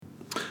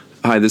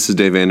Hi, this is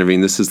Dave Vanderveen.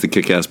 This is the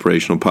Kick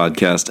Aspirational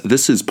Podcast.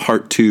 This is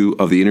part 2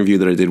 of the interview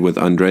that I did with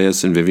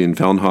Andreas and Vivian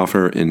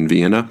Fellenhofer in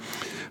Vienna.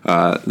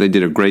 They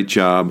did a great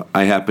job.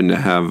 I happened to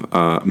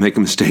have make a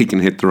mistake and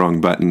hit the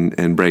wrong button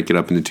and break it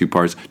up into 2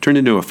 parts. Turned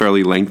into a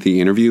fairly lengthy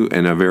interview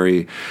and a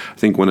very, I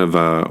think one of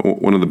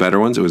the better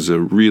ones. It was a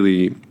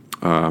really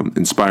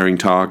inspiring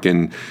talk,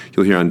 and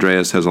you'll hear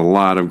Andreas has a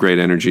lot of great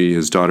energy.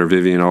 His daughter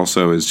Vivian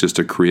also is just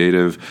a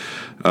creative,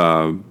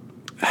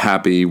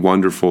 happy,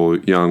 wonderful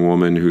young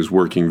woman who's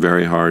working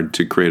very hard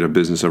to create a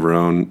business of her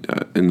own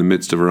in the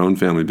midst of her own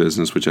family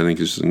business, which I think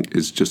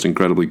is just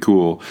incredibly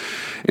cool.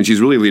 And she's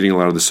really leading a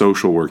lot of the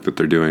social work that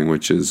they're doing,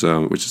 which is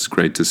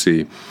great to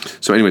see.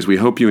 So anyways, we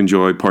hope you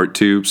enjoy part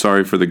 2.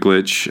 Sorry for the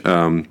glitch.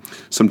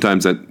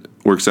 Sometimes that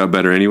works out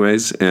better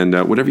anyways. And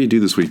whatever you do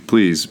this week,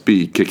 please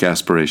be kick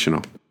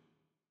aspirational.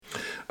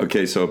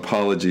 Okay, so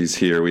apologies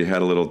here. We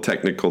had a little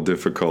technical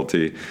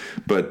difficulty,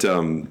 but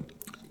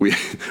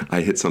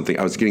I hit something.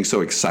 I was getting so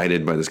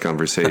excited by this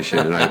conversation,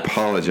 and I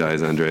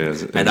apologize,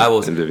 Andreas and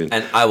Vivian.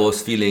 And I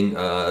was feeling,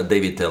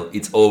 David, tell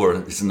it's over.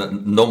 It's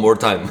no more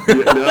time.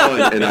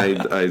 No, and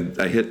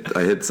I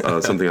hit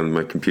something on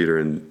my computer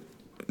and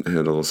I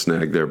had a little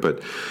snag there.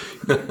 But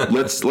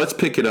let's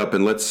pick it up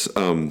and let's.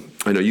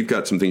 I know you've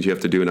got some things you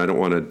have to do, and I don't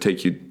want to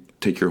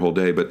take your whole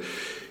day. But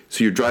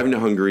so you're driving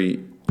to Hungary.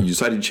 You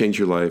decided to change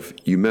your life.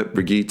 You met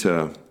Brigitte.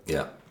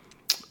 Yeah.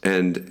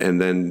 And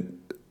then.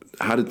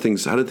 How did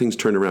things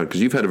turn around?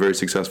 Because you've had a very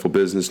successful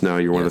business now.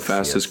 You're one of the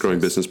fastest growing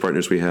business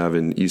partners we have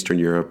in Eastern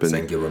Europe. And,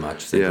 Thank you very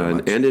much.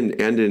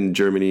 And in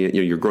Germany.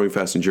 You're growing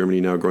fast in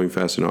Germany now, growing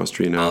fast in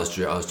Austria now.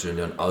 Austria,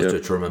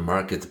 German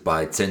market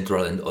by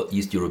Central and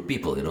East Europe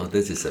people.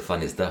 This is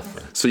funny stuff.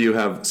 So you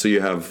have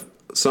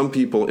some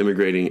people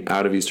immigrating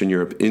out of Eastern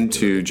Europe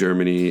into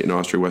Germany and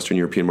Austria, Western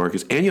European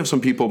markets, and you have some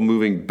people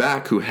moving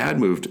back who had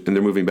moved, and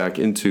they're moving back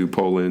into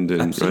Poland.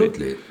 And,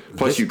 absolutely. Right?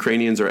 Plus,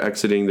 Ukrainians are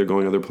exiting; they're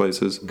going other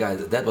places.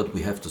 Guys, that what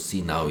we have to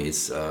see now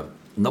is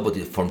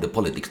nobody from the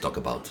politics talk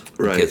about,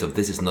 right? Because of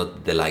this is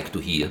not they like to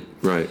hear,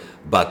 right?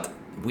 But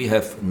we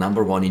have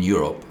number 1 in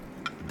Europe,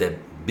 the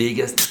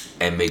biggest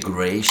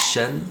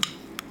emigration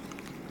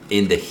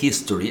in the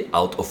history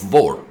out of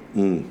war.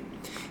 In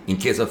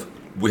case of,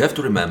 we have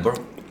to remember.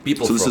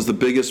 So this is the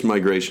biggest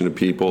migration of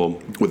people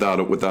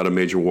without a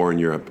major war in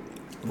Europe.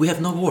 We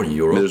have no war in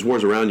Europe. There's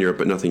wars around Europe,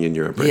 but nothing in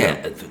Europe right now.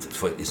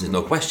 This is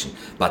no question.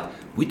 But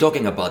we're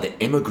talking about the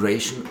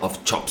immigration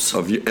of jobs.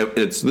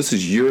 This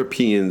is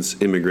Europeans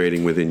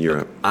immigrating within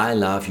Europe. I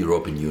love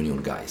European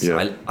Union, guys.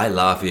 Yeah. I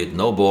love it.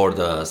 No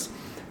borders.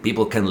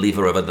 People can live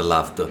wherever they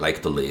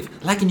like to live.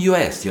 Like in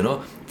US,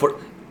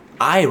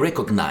 I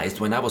recognized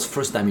when I was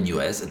first time in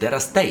US, there are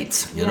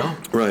states,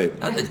 Right.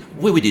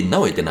 We didn't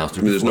know it in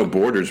Austria. There's no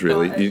borders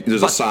really.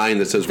 There's a sign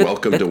that says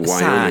 "Welcome to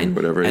Wyoming,"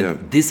 whatever.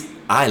 And this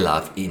I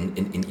love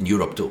in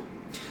Europe too.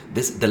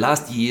 The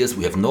last years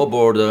we have no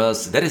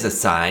borders. There is a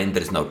sign.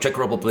 There is no Czech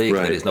Republic.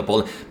 Right. There is no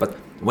Poland. But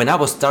when I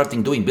was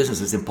starting doing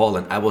businesses in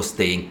Poland, I was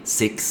staying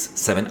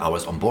 6-7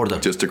 hours on border.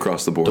 Just to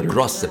cross the border.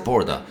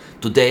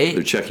 Today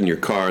they're checking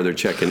your car.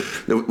 They're checking.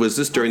 Was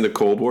this during the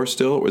Cold War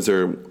still?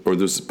 Or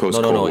this post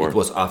Cold War? No. It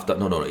was after.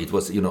 No. It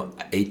was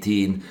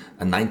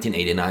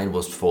 1989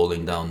 was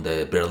falling down the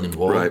Berlin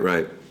Wall.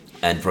 Right.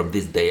 And from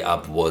this day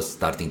up was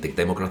starting the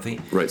demography.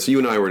 Right. So you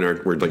and I were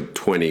like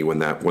 20 when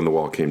the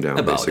wall came down.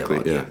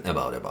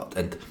 About.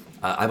 And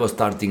I was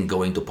starting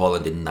going to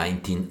Poland in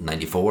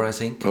 1994, I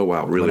think. Oh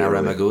wow, really? When I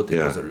remember good,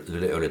 it was a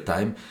really early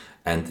time,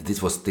 and this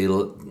was still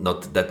not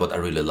that what I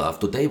really love.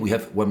 Today we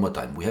have one more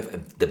time. We have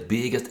the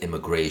biggest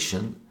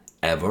immigration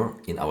ever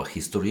in our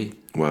history.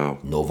 Wow.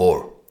 No war.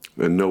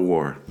 And no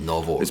war. No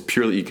war. It's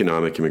purely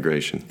economic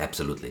immigration.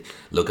 Absolutely.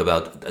 Look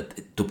about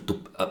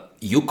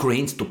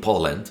Ukrainians to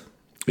Poland.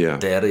 Yeah.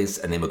 There is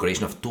an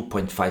immigration of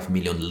 2.5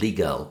 million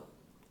legal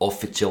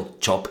official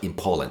job in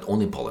Poland,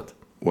 only in Poland.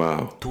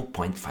 Wow.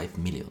 2.5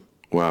 million.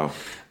 Wow.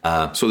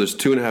 So there's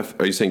 2.5.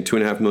 Are you saying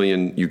 2.5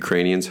 million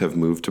Ukrainians have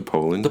moved to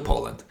Poland? To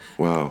Poland.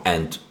 Wow.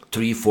 And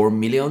 3-4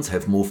 millions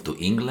have moved to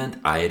England,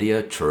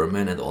 Iberia,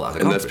 Germany, and all other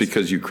countries. And that's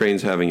because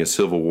Ukraine's having a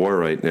civil war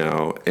right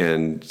now,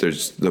 and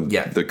there's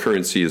the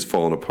currency is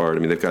falling apart. I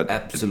mean, they've got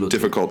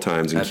difficult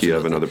times in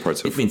Kiev and other parts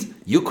of. It means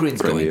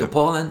Ukraine's going to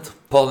Poland,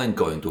 Poland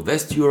going to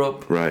West Europe.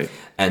 Right.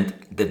 And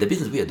the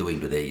business we are doing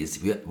today is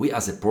we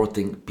are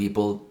supporting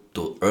people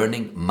to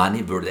earning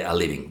money where they are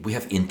living. We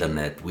have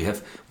internet, we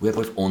have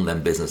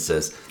online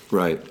businesses.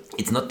 Right.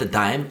 It's not the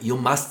time you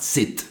must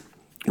sit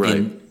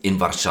in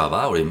Warsaw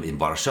or in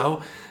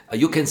Warsaw.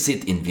 You can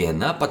sit in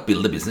Vienna, but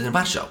build a business in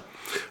Warsaw.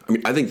 I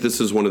mean, I think this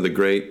is one of the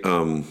great,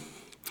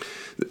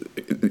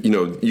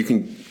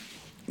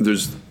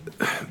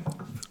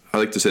 I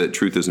like to say that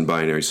truth isn't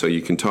binary. So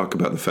you can talk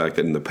about the fact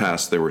that in the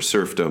past there were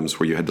serfdoms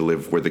where you had to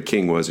live where the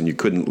king was and you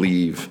couldn't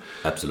leave.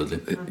 Absolutely.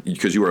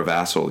 Because you were a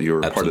vassal. You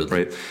were part of it,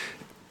 right?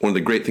 One of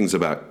the great things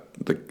about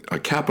a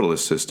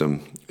capitalist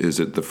system is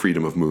the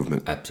freedom of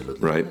movement.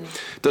 Absolutely. Right?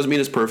 Doesn't mean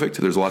it's perfect.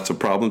 There's lots of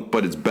problems,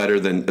 but it's better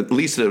than, at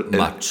least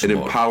it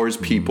empowers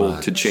people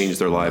to change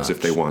their lives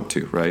if they want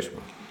to, right?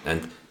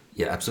 And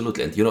yeah,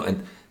 absolutely. And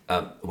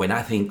when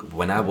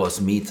I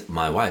was meet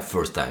my wife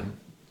first time,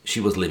 she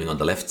was living on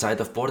the left side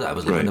of border. I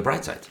was living on the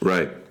right side.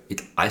 Right.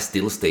 I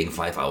still staying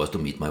 5 hours to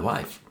meet my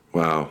wife.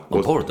 Wow.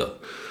 On border.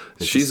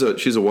 She's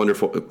a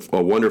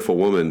wonderful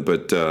woman,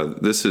 but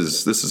this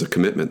is a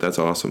commitment. That's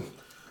awesome.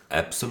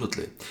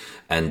 Absolutely,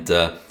 and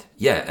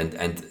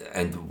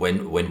and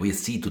when we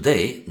see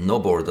today no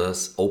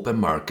borders, open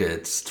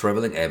markets,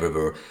 traveling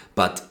everywhere.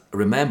 But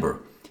remember,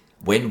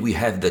 when we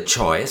have the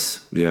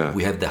choice,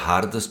 we have the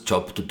hardest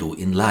job to do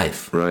in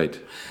life. Right.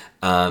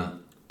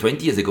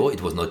 20 years ago,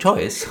 it was no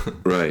choice.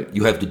 Right.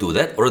 You have to do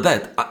that or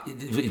that.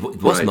 It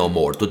was no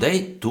more.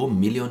 Today, 2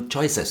 million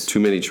choices.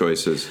 Too many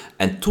choices.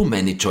 And too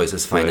many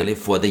choices, finally,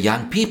 for the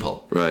young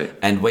people. Right.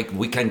 And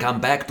we can come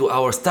back to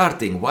our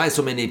starting. Why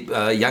so many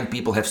young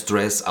people have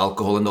stress,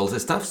 alcohol, and all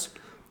this stuff?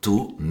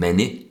 Too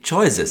many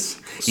choices.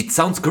 It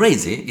sounds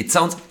crazy. It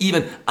sounds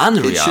even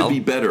unreal. It should be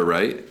better,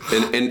 right?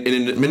 And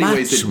in many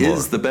ways, it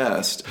is the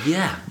best.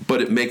 Yeah.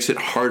 But it makes it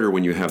harder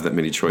when you have that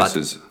many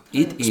choices.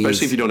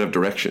 Especially if you don't have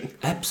direction.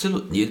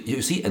 Absolutely.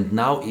 You see, and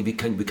now we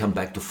come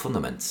back to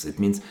fundamentals. It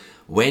means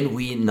when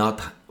we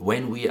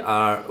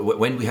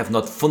have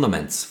not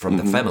fundamentals from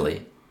the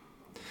family,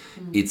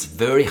 it's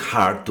very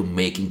hard to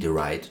making the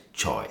right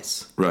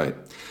choice. Right.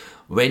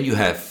 When you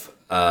have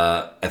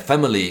a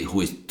family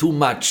who is too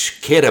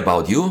much care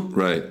about you,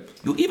 right,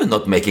 you even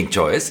not making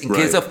choice in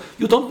case of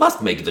you don't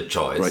must make the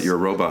choice. Right, you're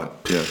a robot.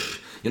 Yeah.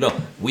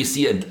 We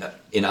see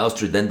in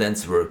Austria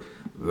tendencies where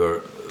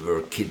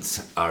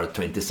kids are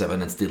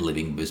 27 and still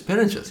living with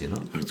parents.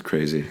 That's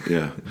crazy.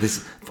 Yeah.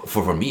 This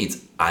for me it's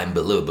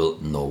unbelievable.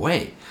 No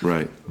way.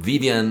 Right.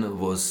 Vivian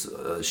was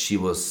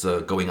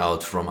going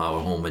out from our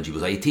home when she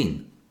was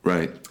 18.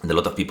 Right. And a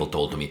lot of people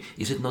told to me,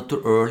 "Is it not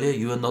too early?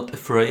 You are not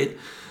afraid?"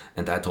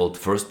 And I told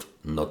first,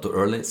 not too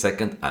early.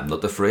 Second, I'm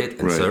not afraid.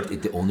 And third,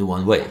 it's the only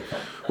one way.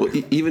 Well,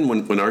 even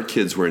when our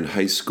kids were in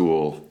high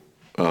school,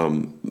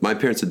 my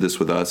parents did this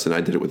with us, and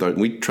I did it with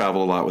we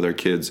travel a lot with our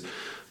kids.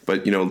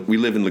 But, we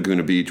live in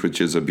Laguna Beach, which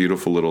is a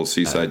beautiful little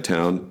seaside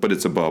town, but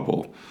it's a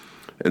bubble.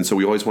 And so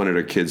we always wanted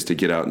our kids to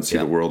get out and see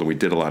the world, and we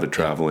did a lot of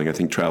traveling. I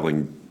think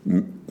traveling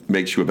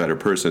makes you a better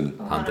person.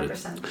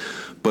 100%.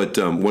 But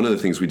one of the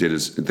things we did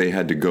is they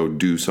had to go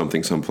do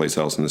something someplace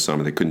else in the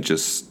summer. They couldn't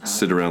just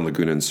sit around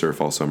Laguna and surf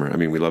all summer. I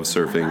mean, we love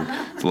surfing.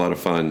 It's a lot of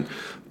fun.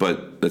 But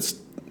it's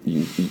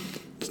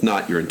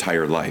not your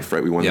entire life,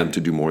 right? We want them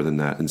to do more than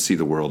that and see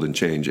the world and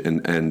change.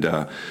 And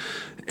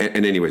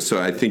anyway,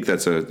 so I think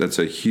that's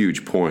a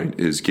huge point,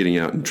 is getting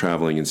out and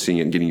traveling and seeing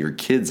it and getting your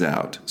kids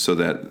out so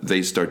that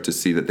they start to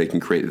see that they can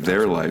create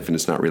their life and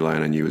it's not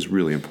relying on you is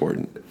really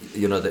important.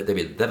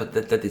 David,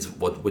 that is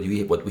what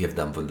we have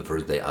done from the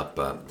first day up.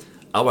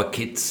 Our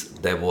kids,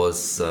 there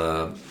was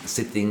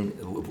sitting.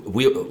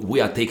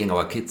 We are taking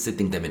our kids,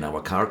 sitting them in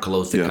our car,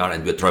 close the car,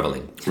 and we're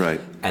traveling. Right.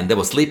 And they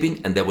were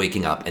sleeping, and they're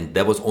waking up, and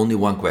there was only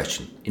one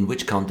question: in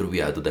which country we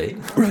are today?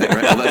 Right.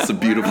 Well, that's the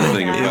beautiful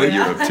thing about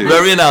Europe too.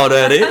 Very now,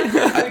 Daddy.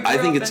 I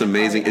think it's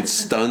amazing. It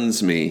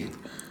stuns me,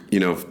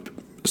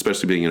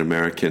 especially being an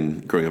American,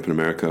 growing up in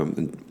America.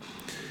 And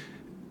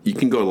you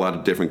can go to a lot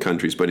of different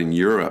countries, but in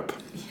Europe,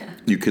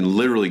 you can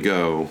literally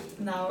go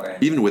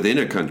even within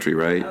a country,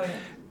 right? Oh, yeah.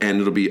 And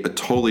it'll be a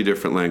totally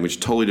different language,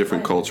 totally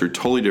different culture,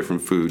 totally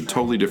different food,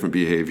 totally different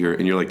behavior.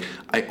 And you're like,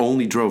 I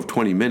only drove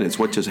 20 minutes.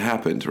 What just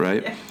happened,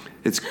 right? Yeah.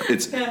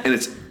 And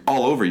it's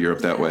all over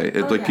Europe that way.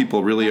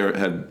 People really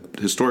have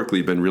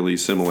historically been really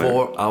similar.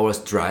 4 hours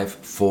drive,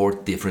 4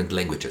 different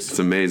languages. It's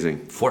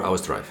amazing. 4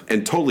 hours drive.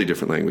 And totally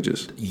different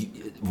languages.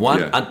 One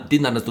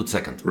didn't understood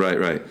second.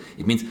 Right.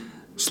 It means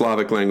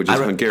Slavic languages,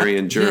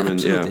 Hungarian, German.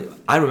 Yeah.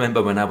 I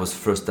remember when I was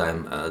first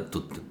time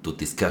to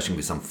discussion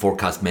with some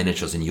forecast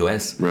managers in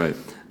US. Right.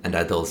 And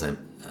I told them,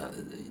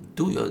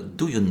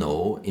 do you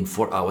know in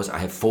 4 hours I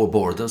have 4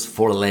 borders,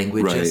 4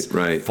 languages,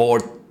 right. 4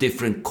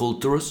 different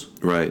cultures?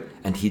 Right.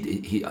 And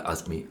he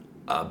asked me,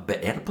 by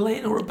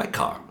airplane or by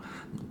car?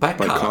 By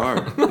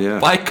car, yeah.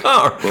 By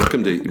car.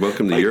 Welcome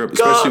to Europe,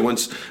 especially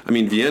once. I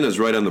mean, Vienna's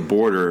right on the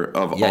border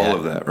of all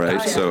of that,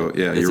 right? So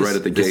you're right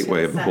at the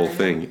gateway of the whole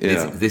thing.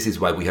 Yeah. This is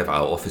why we have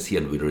our office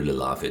here, and we really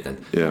love it. And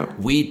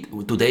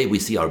today we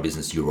see our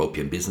business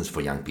European business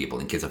for young people.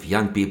 In case of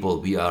young people,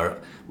 we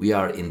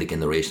are in the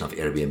generation of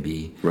Airbnb.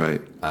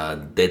 Right.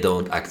 They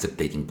don't accept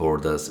taking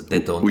borders. They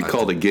don't. We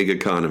call it a gig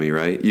economy,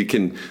 right? You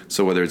can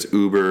whether it's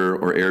Uber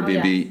or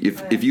Airbnb,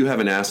 if you have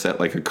an asset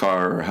like a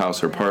car or a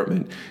house or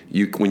apartment,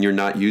 when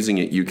you're not using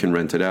it, you can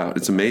rent it out.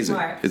 It's amazing.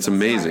 It's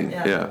amazing.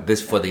 Smart, yeah.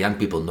 This for the young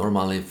people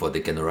normally, for the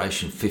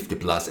generation 50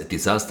 plus, a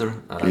disaster.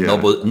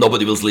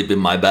 Nobody will sleep in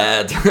my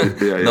bed.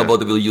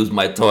 Nobody will use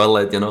my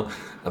toilet.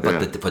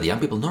 But for the young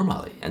people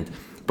normally. And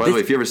by the way,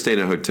 if you ever stay in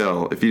a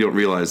hotel, if you don't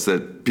realize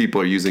that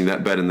people are using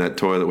that bed and that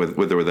toilet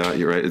with or without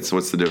you, right?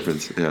 What's the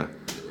difference? Yeah.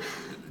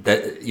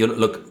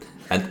 Look,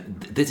 and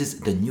this is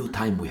the new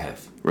time we have.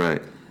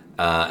 Right.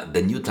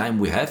 The new time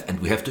we have, and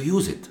we have to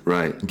use it.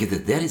 Right.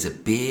 Because there is a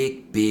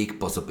big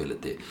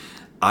possibility.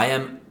 I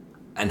am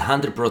and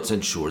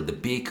 100% sure the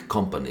big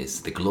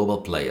companies, the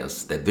global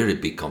players, the very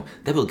big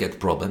they will get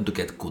problem to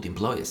get good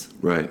employees.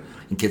 Right.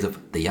 In case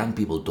of the young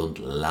people don't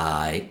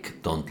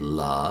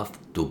love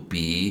to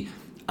be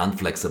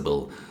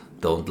unflexible,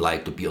 don't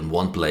like to be on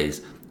one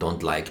place,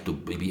 don't like to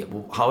be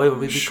however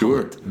we call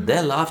it.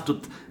 They love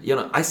to,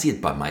 I see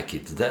it by my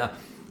kids. They are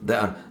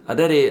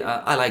Daddy,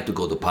 I like to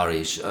go to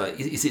Paris.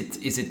 Is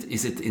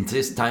it in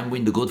this time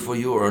window good for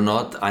you or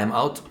not? I'm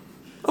out.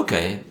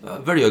 Okay,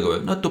 where you go?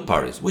 Not to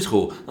Paris. With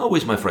who? Oh,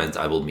 with my friends.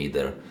 I will meet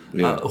there.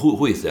 Yeah.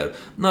 Who is there?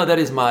 No, that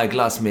is my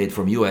classmate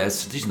from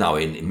US. She's now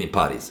in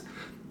Paris.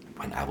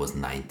 When I was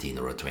 19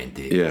 or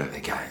 20,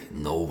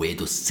 no way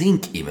to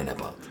think even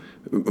about.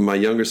 My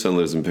younger son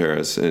lives in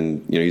Paris,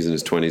 and he's in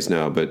his 20s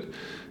now,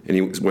 and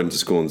he went to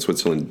school in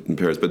Switzerland in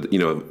Paris. But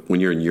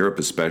when you're in Europe,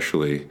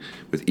 especially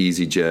with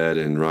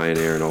EasyJet and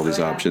Ryanair and all these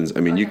options,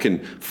 I mean, you can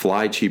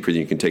fly cheaper than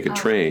you can take a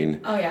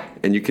train. Oh yeah.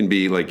 And you can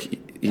be like,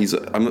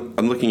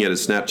 I'm looking at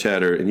his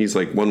Snapchatter, and he's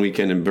like 1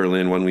 weekend in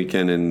Berlin, 1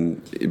 weekend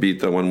in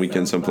Ibiza, 1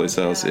 weekend someplace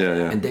else.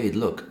 Yeah. And David,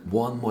 look,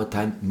 one more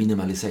time,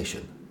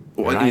 minimalization.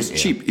 Well, he's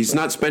cheap. He's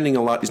not spending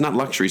a lot. He's not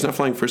luxury. He's not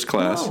flying first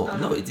class.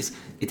 No, it is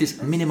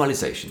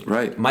minimalization.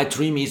 Right. My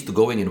dream is to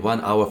going in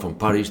 1 hour from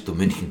Paris to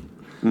Munich.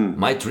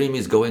 My dream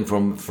is going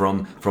from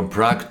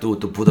Prague to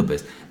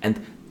Budapest. And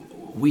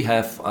we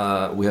have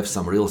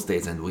some real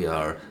estates, and we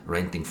are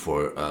renting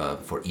for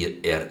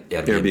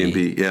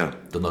Airbnb. Yeah.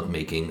 They're not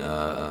making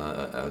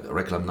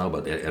reclam now,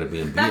 but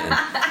Airbnb. And,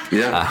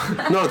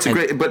 no, it's a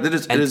great. But it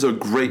is a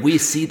great. We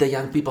see the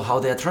young people how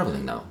they are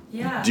traveling now.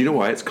 Yeah. Do you know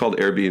why it's called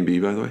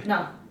Airbnb, by the way?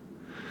 No.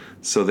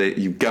 So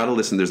you've got to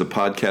listen. There's a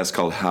podcast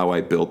called How I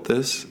Built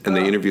This, and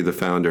they interview the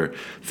founder.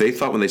 They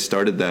thought when they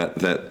started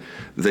that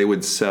they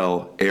would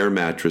sell air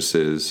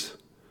mattresses.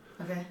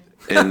 Okay.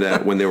 And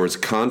that when there was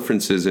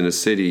conferences in a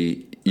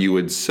city, you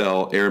would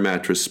sell air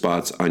mattress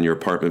spots on your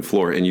apartment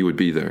floor, and you would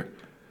be there.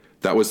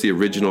 That was the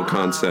original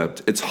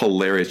concept. It's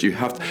hilarious. You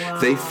have to.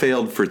 They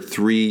failed for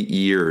 3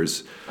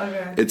 years.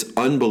 Okay. It's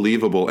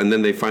unbelievable. And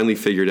then they finally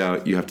figured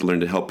out you have to learn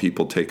to help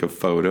people take a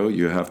photo.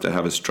 You have to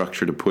have a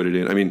structure to put it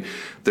in. I mean,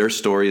 their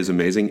story is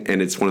amazing,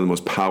 and it's one of the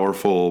most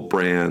powerful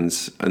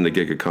brands in the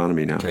gig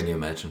economy now. Can you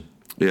imagine?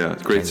 Yeah,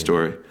 great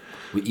story.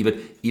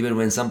 Even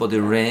when somebody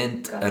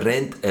rent a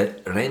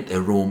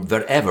room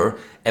wherever,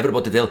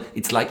 everybody tell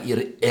it's like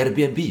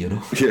Airbnb,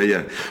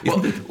 Yeah.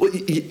 Well,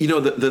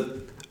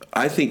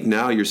 I think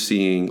now you're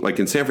seeing, like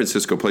in San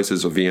Francisco,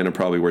 places of Vienna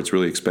probably where it's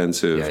really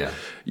expensive. Yeah.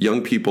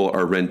 Young people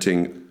are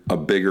renting a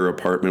bigger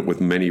apartment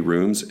with many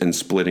rooms and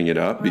splitting it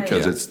up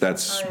because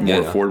that's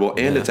more affordable,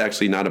 and it's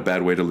actually not a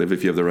bad way to live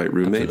if you have the right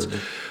roommates.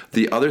 Absolutely.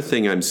 The other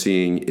thing I'm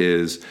seeing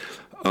is,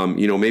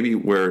 maybe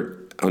where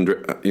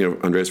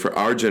Andreas, for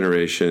our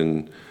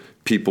generation,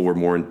 people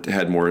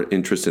had more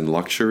interest in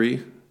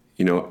luxury.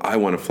 I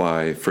want to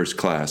fly first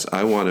class.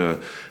 I want to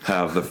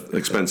have the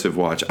expensive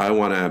watch. I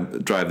want to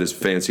drive this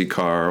fancy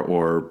car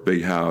or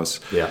big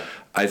house. Yeah.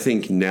 I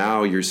think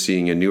now you're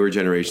seeing a newer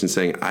generation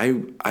saying,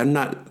 I'm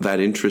not that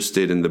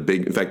interested in the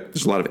big. In fact,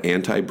 there's a lot of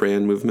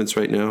anti-brand movements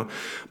right now,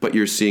 but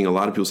you're seeing a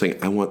lot of people saying,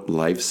 I want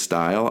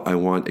lifestyle. I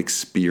want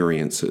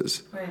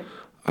experiences. Right.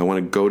 I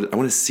want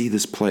to see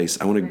this place.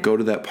 I want to go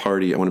to that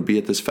party. I want to be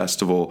at this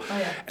festival.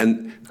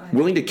 And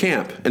willing to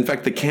camp. In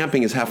fact, the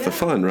camping is half the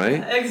fun,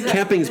 right? Exactly.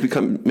 Camping's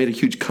made a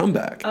huge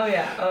comeback. Oh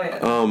yeah.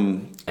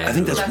 I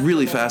think that's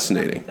really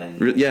fascinating.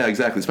 Yeah,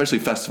 exactly. Especially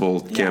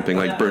festival camping,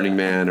 like Burning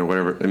Man or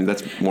whatever. I mean,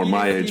 that's more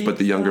my age, but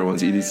the younger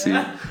ones, EDC.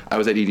 Yeah. I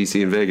was at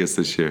EDC in Vegas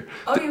this year.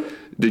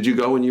 Did you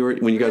go when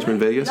you guys were in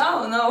Vegas?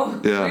 No.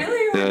 Yeah.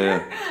 Really?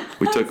 Yeah.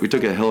 We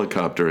took a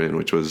helicopter in,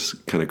 which was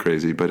kind of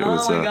crazy, but it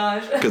was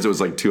because it was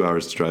like 2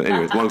 hours to drive.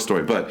 Anyway, long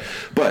story.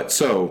 But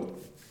so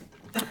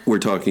we're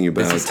talking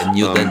about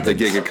the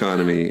gig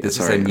economy. This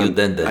is a new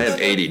dendent. I have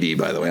ADD,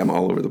 by the way. I'm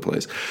all over the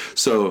place.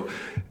 So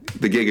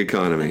the gig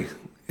economy,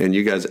 and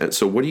you guys.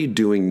 So what are you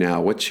doing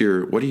now?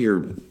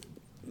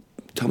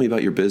 Tell me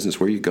about your business.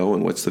 Where are you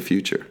going? What's the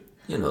future?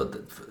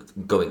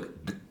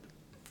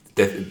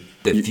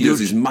 The future, there's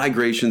these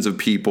migrations of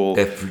people.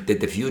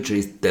 The future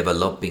is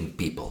developing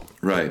people.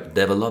 Right.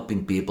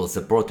 Developing people,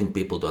 supporting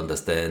people to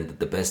understand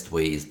the best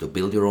way is to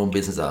build your own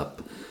business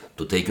up,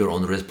 to take your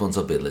own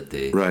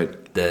responsibility. Right.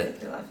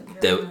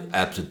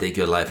 To take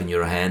your life in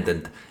your hand.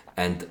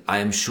 And I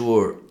am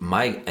sure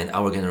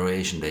our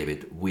generation,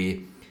 David,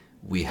 we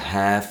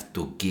have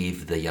to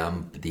give the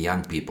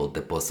young people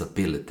the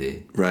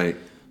possibility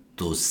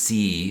to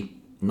see,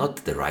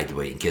 not the right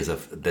way, in case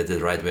of that the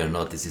right way or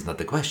not, this is not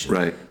the question.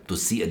 Right. To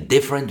see a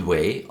different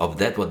way of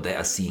that what they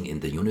are seeing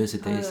in the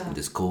universities, in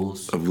the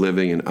schools. Of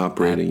living and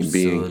operating and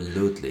being.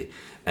 Absolutely.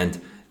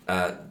 And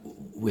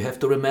we have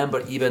to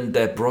remember even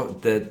the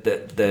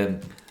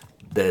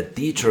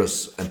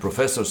teachers and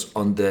professors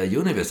on the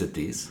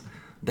universities,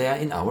 they are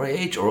in our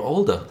age or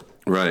older.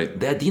 Right.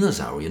 They are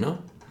dinosaurs,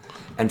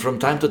 And from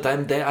time to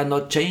time, they are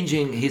not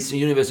changing his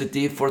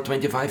university for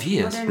 25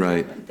 years.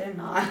 Right. They're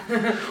not.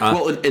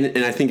 Well,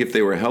 and I think if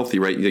they were healthy,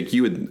 right? Like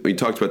we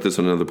talked about this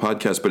on another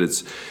podcast, but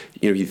it's,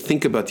 you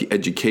think about the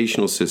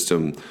educational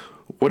system.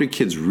 what do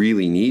kids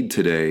really need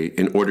today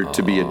in order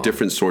to be a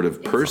different sort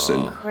of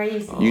person?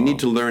 Crazy. You need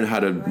to learn how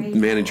to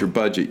manage your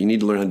budget. You need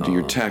to learn how to do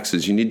your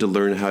taxes. You need to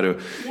learn how to,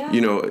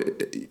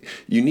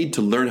 you need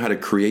to learn how to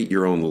create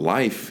your own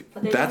life.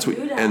 But they That's don't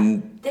what, do that.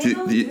 and They the,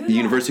 don't the, do the that.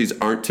 universities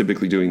aren't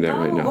typically doing that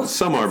right now. No.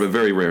 Some are, but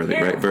very rarely,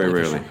 right? Very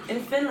rarely. In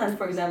Finland,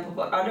 for example,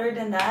 but other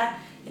than that,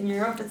 in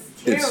Europe, it's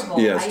It's terrible.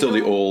 it's still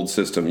the old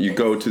system. You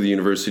go to the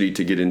university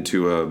to get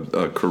into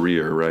a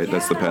career, right?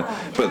 That's the path.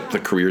 But the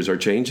careers are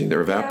changing.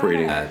 They're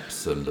evaporating.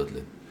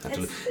 Absolutely.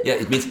 Yeah,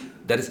 it means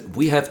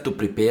we have to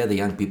prepare the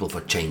young people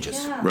for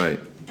changes. Yeah. Right.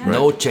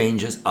 No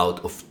changes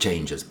out of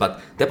changes.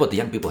 But that what the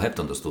young people have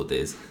to understand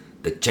is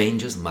the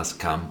changes must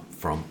come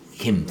from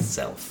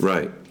himself.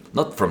 Right.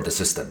 Not from the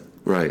system.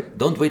 Right.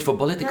 Don't wait for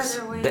politics.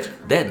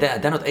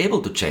 They're not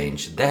able to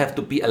change. They have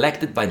to be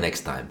elected by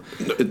next time.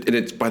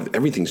 And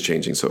everything's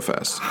changing so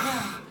fast.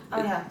 Oh,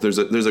 yeah.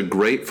 There's a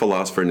great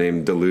philosopher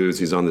named Deleuze.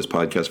 He's on this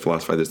podcast,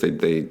 Philosophy This.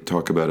 They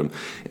talk about him.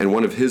 And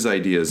one of his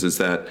ideas is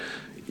that,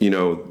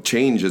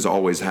 change is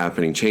always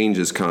happening. Change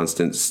is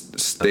constant.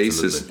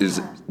 Stasis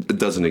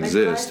doesn't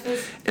exist. life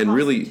is And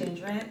really, constant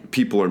change, right?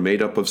 people are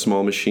made up of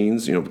small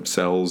machines,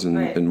 cells and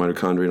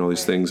mitochondria and all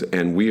these things.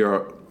 And we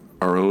are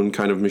our own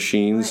kind of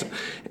machines. Right.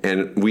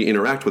 And we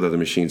interact with other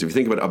machines. If you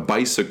think about a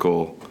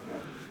bicycle,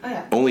 Oh,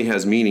 yeah. only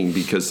has meaning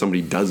because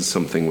somebody does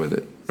something with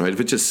it, right? If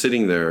it's just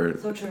sitting there,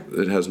 So true.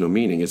 it has no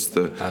meaning. It's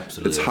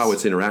Absolutely, it's how yes.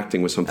 it's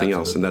interacting with something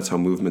else, and that's how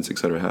movements, et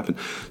cetera, happen.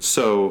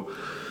 So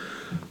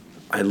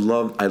I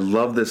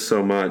love this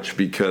so much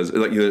because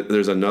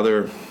there's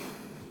another.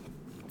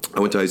 I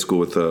went to high school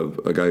with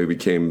a guy who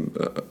became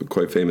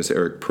quite famous,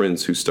 Eric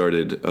Prince, who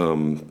started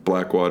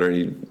Blackwater, and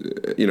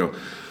he,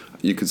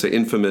 you could say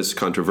infamous,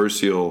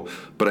 controversial,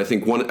 but I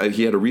think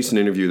he had a recent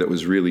interview that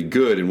was really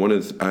good,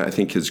 and I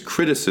think his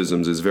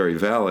criticisms is very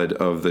valid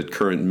of the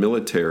current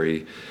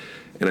military,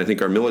 and I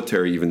think our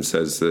military even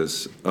says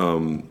this.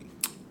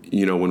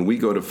 When we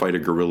go to fight a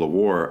guerrilla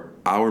war,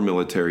 our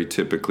military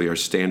typically, our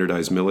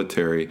standardized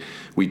military,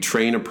 we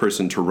train a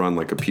person to run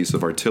like a piece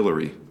of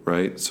artillery,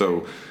 right?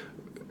 So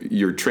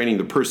you're training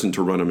the person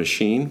to run a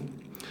machine.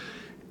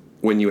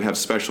 When you have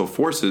special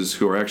forces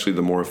who are actually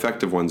the more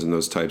effective ones in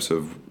those types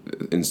of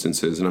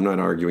instances, and I'm not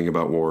arguing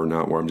about war or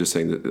not war, I'm just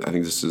saying that I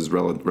think this is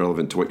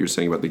relevant to what you're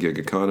saying about the gig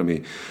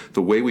economy.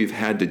 The way we've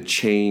had to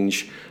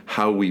change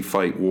how we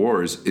fight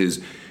wars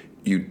is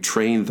you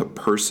train the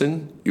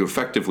person, you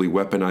effectively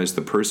weaponize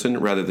the person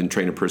rather than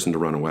train a person to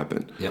run a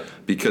weapon. Yep.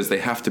 Because they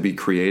have to be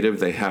creative,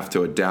 they have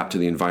to adapt to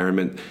the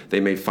environment, they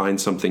may find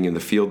something in the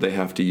field they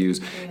have to use.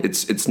 Yeah.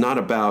 It's not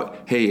about,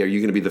 hey, are you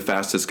going to be the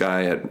fastest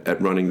guy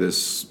at running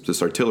this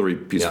artillery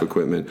piece of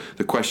equipment?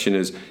 The question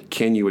is,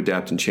 can you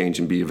adapt and change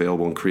and be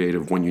available and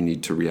creative when you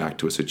need to react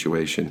to a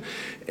situation?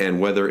 And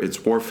whether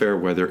it's warfare,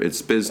 whether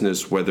it's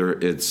business, whether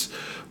it's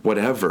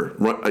whatever,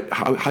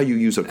 how you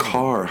use a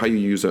car, how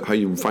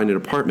you find an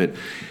apartment,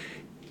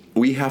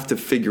 we have to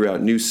figure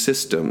out new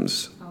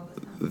systems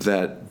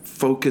that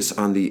focus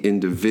on the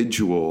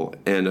individual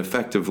and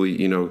effectively,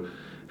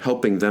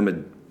 helping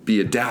them be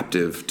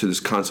adaptive to this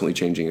constantly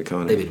changing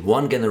economy. David,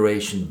 one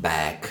generation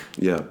back,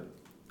 Yeah.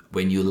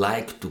 when you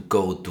like to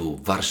go to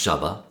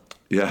Warsaw,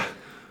 Yeah.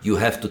 you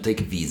have to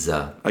take a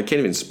visa. I can't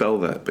even spell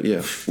that, but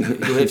yeah.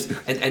 You have,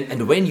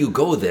 and when you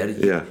go there,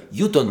 Yeah.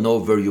 you don't know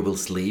where you will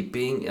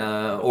sleeping,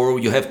 or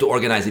you have to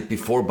organize it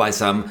before by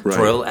some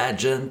travel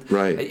agent.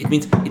 Right. It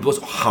means it was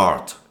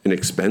hard. And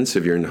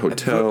expensive. You're in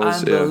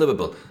hotels.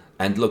 Unbelievable.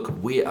 And look,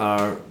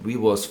 we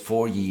was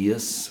 4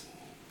 years,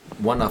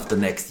 one after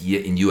next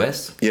year in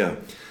US. Yeah.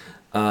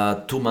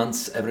 2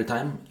 months every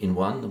time in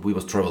one. We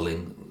was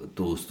traveling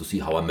to see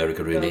how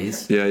America really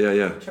is.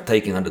 Yeah.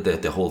 Taking under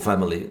the whole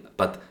family.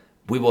 But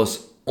we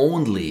was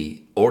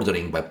only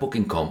ordering by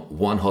Booking.com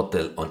one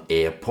hotel on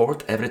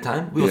airport every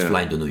time. We was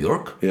flying to New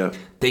York. Yeah.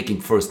 Taking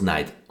first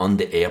night on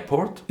the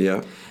airport.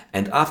 Yeah.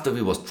 And after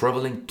we was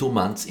traveling 2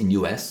 months in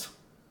US,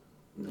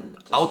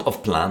 out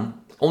of plan,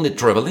 only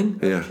traveling.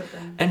 Yeah.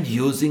 And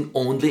using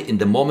only in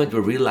the moment we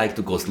really like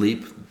to go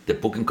sleep, the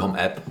Booking.com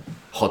app,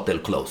 hotel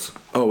close.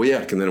 Oh,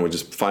 yeah. And then it would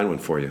just find one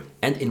for you.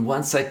 And in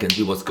 1 second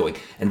we was going.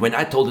 And when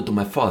I told it to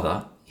my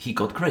father, he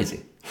got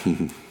crazy.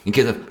 In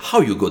case of how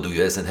you go to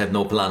US and have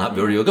no plan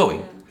where you're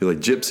going. You're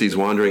like gypsies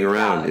wandering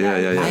around.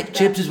 Yeah. Like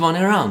gypsies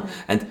running around.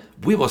 And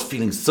we was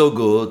feeling so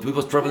good. We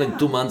was traveling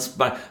 2 months,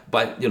 but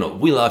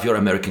we love your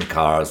American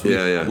cars.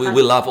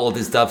 We love all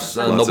this stuff.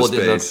 Lots of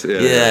space.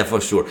 Yeah,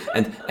 for sure.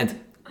 And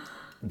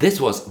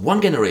this was one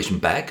generation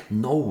back,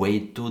 no way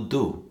to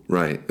do.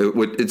 Right.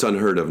 It's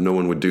unheard of. No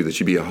one would do this.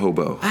 You'd be a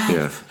hobo.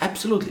 Yeah.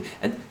 Absolutely.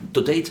 And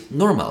today it's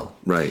normal.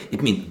 Right.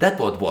 It means that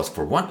what was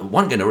for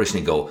one generation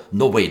ago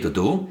no way to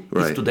do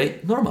is today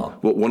normal.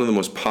 Well, one of the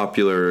most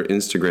popular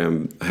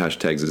Instagram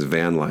hashtags is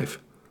van life.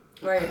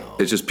 Right.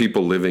 It's just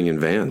people living in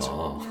vans,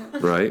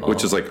 right?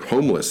 Which is like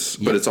homeless,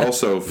 but it's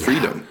also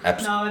freedom.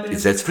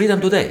 That's freedom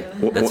today.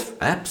 That's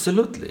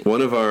absolutely.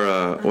 One of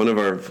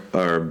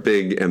our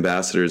big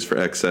ambassadors for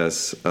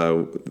XS,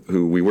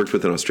 who we worked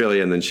with in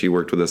Australia, and then she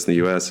worked with us in the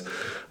U.S.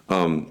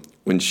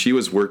 When she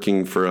was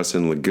working for us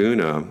in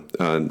Laguna,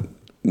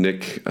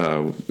 Nick,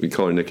 we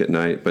call her Nick at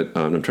Night, but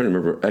I'm trying to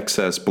remember.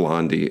 XS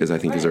Blondie is her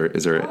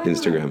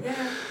Instagram.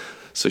 Yeah.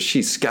 So she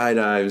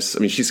skydives. I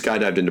mean, she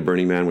skydived into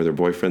Burning Man with her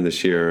boyfriend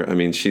this year. I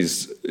mean,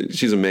 she's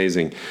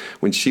amazing.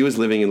 When she was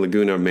living in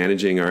Laguna,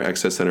 managing our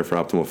XS Center for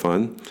Optimal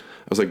Fun,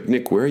 I was like,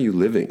 Nick, where are you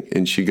living?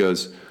 And she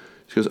goes,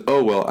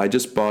 oh well, I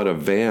just bought a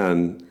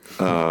van,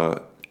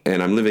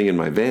 and I'm living in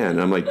my van.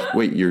 And I'm like,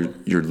 wait,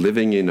 you're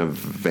living in a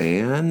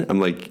van? I'm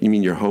like, you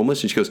mean you're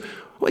homeless? And she goes,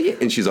 well, yeah.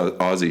 And she's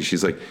Aussie.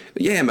 She's like,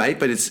 yeah, mate,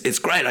 but it's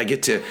great. I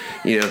get to,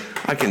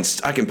 I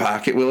can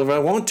park it wherever I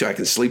want to. I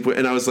can sleep with.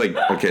 And I was like,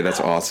 okay, that's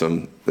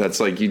awesome. That's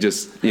like, you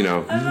just, new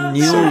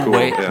so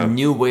cool.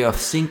 New way of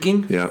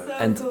thinking. Yeah. So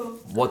And cool.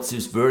 what's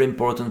this very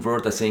important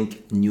word? I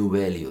think new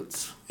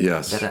values.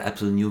 Yes. That are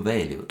absolute new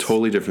values.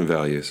 Totally different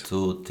values.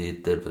 Totally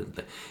different.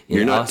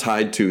 You're not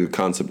tied to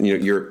concept.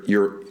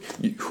 You're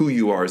who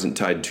you are isn't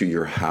tied to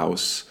your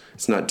house.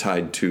 It's not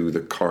tied to the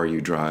car you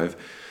drive.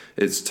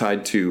 It's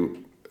tied to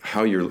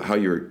how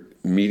you're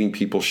meeting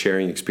people,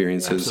 sharing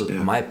experiences. Absolutely.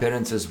 Yeah. My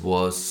parents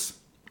was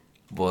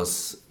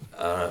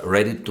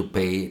ready to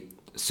pay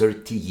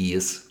 30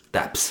 years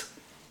tax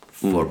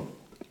for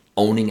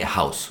owning a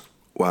house.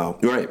 Wow.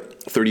 You're right.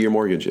 30-year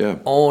mortgage. Yeah.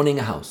 Owning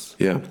a house.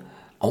 Yeah.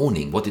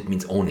 Owning. What it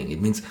means owning?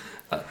 It means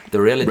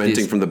the reality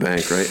Renting is, from the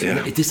bank, right?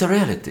 Yeah. It is a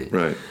reality.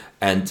 Right.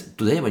 And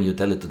today when you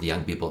tell it to the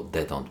young people,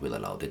 they don't will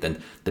allow it. And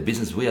the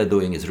business we are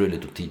doing is really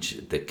to teach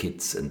the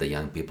kids and the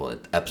young people an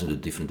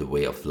absolutely different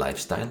way of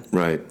lifestyle.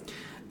 Right.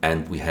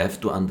 And we have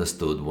to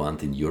understand one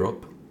thing in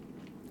Europe,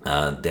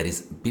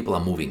 people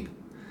are moving.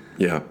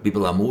 Yeah.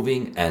 People are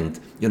moving, and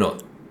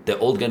the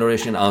old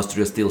generation in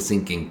Austria still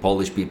thinking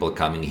Polish people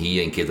coming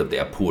here in case of they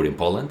are poor in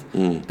Poland.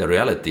 The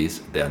reality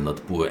is they are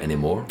not poor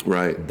anymore.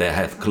 Right. They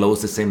have close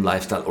the same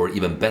lifestyle or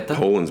even better.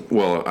 Poland's,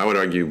 well, I would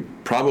argue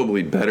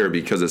probably better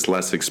because it's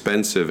less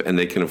expensive and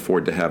they can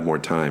afford to have more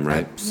time,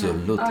 right?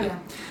 Absolutely. Oh, yeah.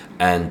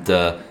 And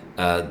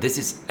this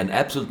is an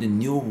absolutely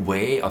new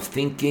way of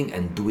thinking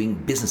and doing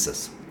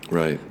businesses.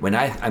 Right. When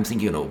I'm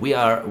thinking, we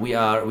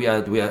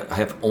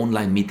have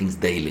online meetings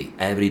daily.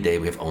 Every day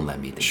we have online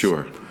meetings.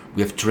 Sure.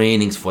 We have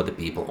trainings for the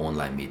people,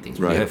 online meetings.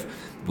 Right.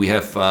 We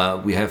have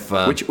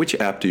Which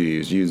app do you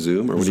use? You use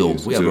Zoom or what Zoom.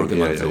 do you use? We are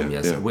working on Zoom. Yeah,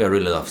 Yes, yeah. we are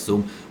really love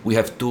Zoom. We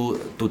have two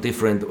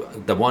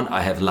different. The one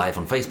I have live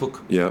on Facebook.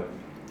 Yeah.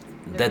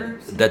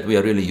 That we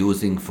are really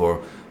using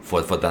for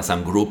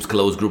some groups,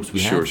 closed groups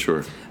we have.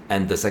 Sure.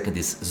 And the second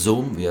is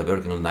Zoom. We are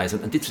working on nice,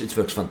 and it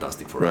works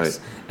fantastic for Right. us.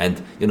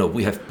 And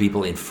we have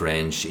people in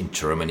French, in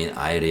German, in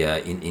Iria,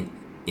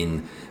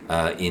 in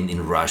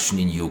Russian,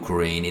 in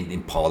Ukraine,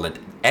 in Poland,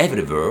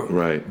 everywhere.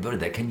 Right. Where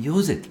they can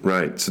use it.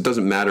 Right. So it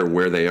doesn't matter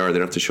where they are. They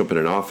don't have to show up in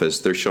an office.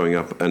 They're showing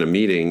up in a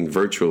meeting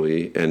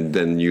virtually, and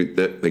then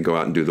they go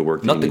out and do the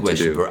work Not they the need to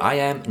question do. where I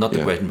am, not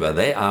the question where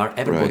they are.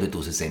 Everybody Right.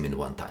 does the same in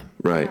one time.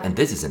 Right. And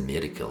this is a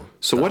miracle.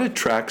 So what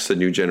attracts a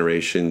new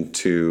generation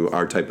to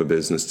our type of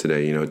business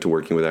today, to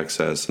working with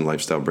XS and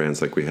lifestyle brands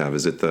like we have?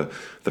 Is it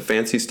the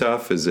fancy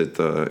stuff? Is it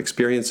the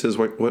experiences?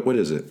 What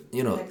is it?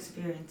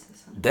 Experiences.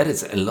 There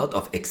is a lot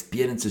of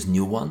experiences,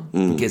 new one,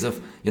 because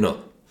of,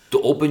 to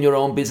open your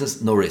own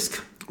business, no risk.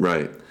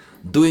 Right.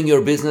 Doing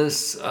your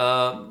business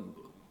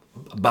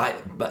like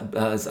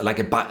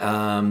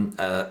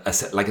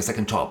a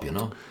second job,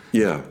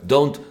 Yeah.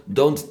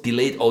 Don't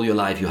delete all your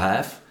life you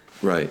have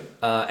Right.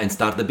 and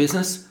start the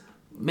business.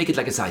 Make it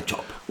like a side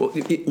job. Well,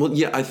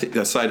 yeah, I think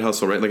a side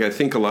hustle, right? Like I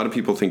think a lot of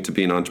people think to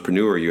be an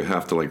entrepreneur, you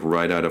have to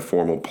write out a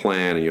formal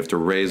plan and you have to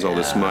raise all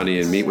this money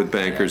and meet with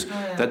bankers.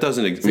 That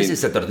doesn't. This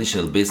is a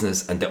traditional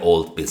business and the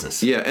old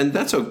business. Yeah, and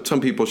that's how some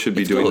people should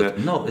be doing good. that.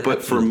 No, but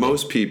for absolutely.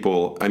 most people,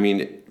 I mean,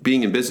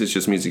 being in business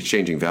just means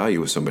exchanging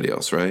value with somebody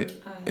else, right?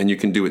 And you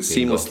can do it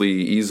seamlessly,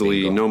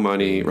 easily, Bingo. no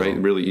money, Bingo. right?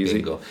 Really easy.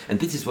 Bingo. And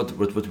this is what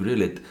we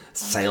really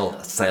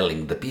selling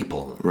the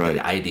people. Right.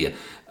 The idea.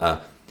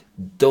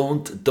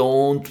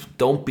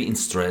 Don't be in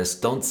stress.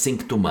 Don't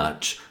think too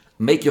much.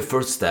 Make your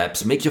first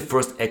steps. Make your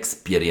first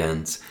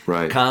experience.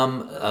 Right.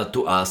 Come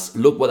to us.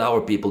 Look what our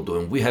people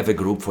doing. We have a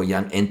group for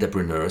young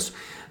entrepreneurs.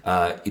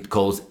 It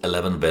calls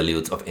 11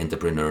 Values of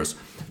Entrepreneurs,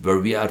 where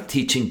we are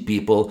teaching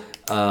people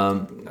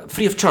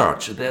free of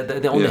charge.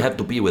 They only have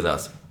to be with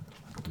us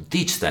to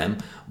teach them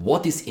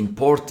what is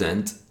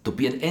important to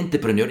be an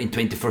entrepreneur in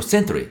 21st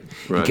century.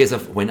 Right. In case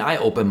of when I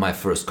opened my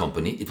first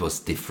company, it was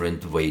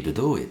different way to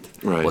do it.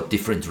 Right. What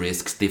different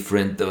risks,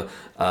 different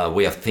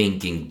way of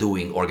thinking,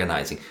 doing,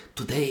 organizing.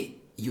 Today,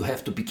 you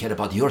have to be care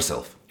about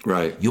yourself.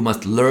 Right. You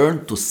must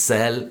learn to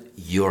sell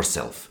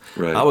yourself.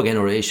 Right. Our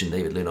generation,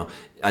 David,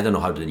 I don't know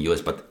how to do in the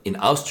US, but in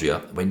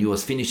Austria, when you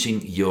was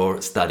finishing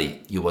your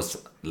study, you was,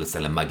 let's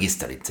say, a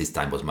magister. This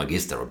time was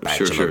magister or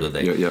bachelor Sure.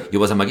 today. Yeah. You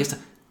was a magister.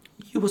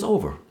 You was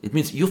over. It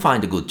means you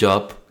find a good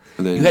job.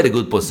 And then You had a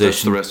good position.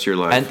 that's the rest of your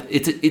life. And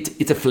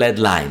it's a flat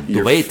line.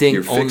 You're, waiting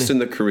you're fixed in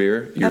the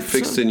career. You're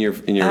fixed in your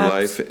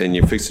life, and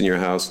you're fixed in your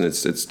house, and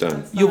it's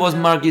done. You was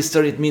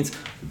magister. It means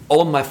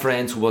all my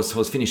friends who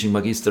was finishing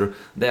magister,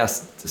 they are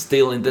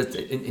still in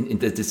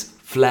this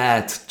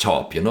flat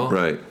job,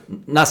 Right.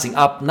 Nothing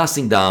up,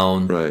 nothing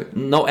down. Right.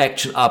 No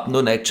action up, no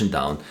action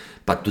down.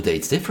 But today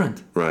it's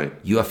different. Right.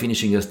 You are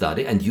finishing your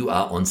study and you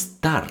are on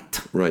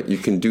start. Right. You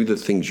can do the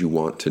things you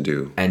want to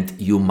do. And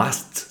you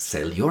must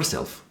sell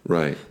yourself.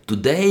 Right.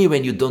 Today,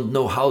 when you don't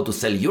know how to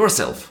sell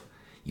yourself,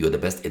 you're the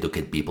best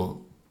educated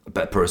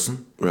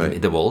person Right.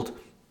 in the world.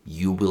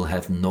 You will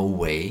have no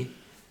way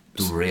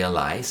to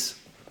realize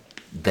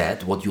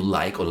that what you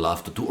like or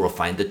love to do, or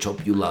find the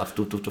job you love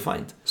to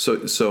find.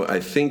 So I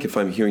think if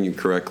I'm hearing you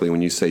correctly,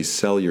 when you say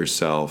sell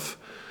yourself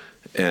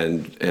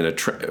and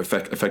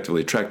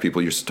effectively attract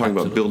people, you're talking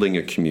about building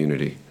a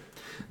community.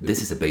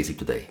 This is the basic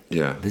today.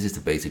 Yeah. This is the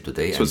basic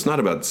today. So it's not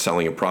about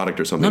selling a product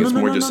or something. No, It's no,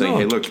 more no, just no, saying, no.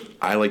 hey, look,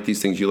 I like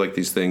these things, you like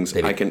these things.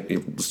 David,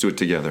 Let's do it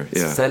together.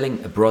 Yeah. Selling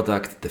a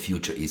product, the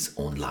future is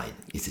online,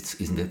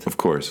 isn't it? Of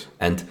course.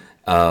 And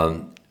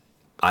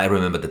I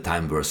remember the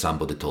time where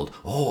somebody told,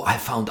 "Oh, I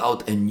found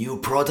out a new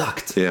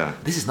product." Yeah.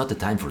 This is not the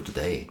time for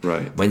today.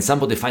 Right. When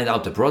somebody find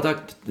out the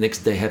product, next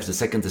day have the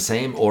second the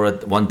same, or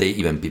one day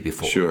even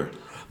before. Sure.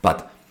 But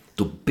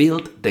to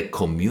build the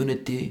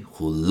community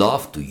who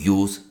love to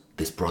use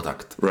this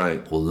product,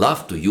 Right. who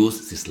love to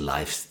use this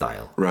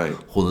lifestyle, Right.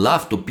 who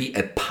love to be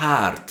a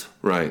part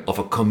Right. of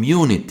a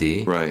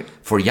community, Right.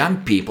 for young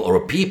people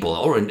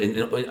or in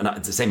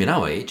the same in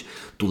our age,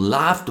 to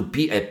love to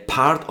be a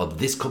part of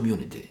this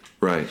community.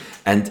 Right.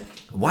 And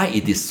why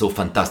it is so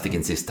fantastic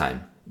in this time?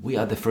 We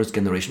are the first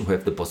generation who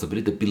have the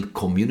possibility to build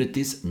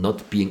communities not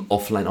being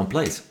offline on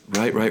place.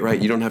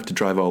 Right. You don't have to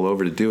drive all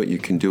over to do it. You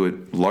can do it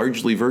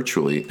largely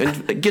virtually and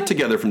get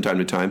together from time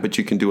to time, but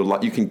you can do a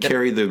lot. You can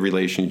carry the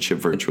relationship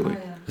virtually.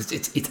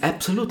 It's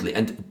absolutely,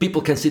 and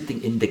people can sitting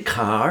in the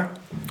car,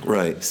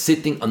 Right.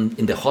 sitting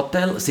in the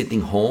hotel,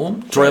 sitting home,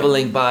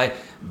 traveling by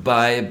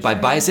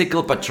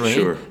bicycle, by train,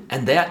 Sure. and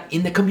they are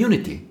in the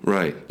community,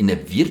 Right. in a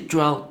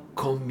virtual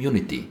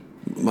community.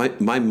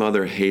 My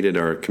mother hated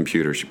our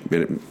computer. She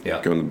made it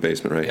go in the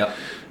basement, right? Yeah.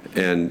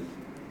 And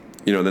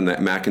then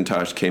that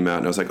Macintosh came out,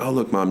 and I was like, "Oh,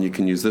 look, Mom, you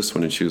can use this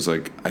one." And she was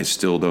like, "I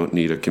still don't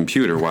need a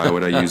computer. Why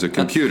would I use a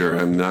computer?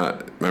 I'm not.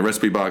 My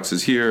recipe box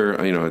is here.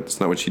 It's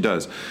not what she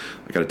does.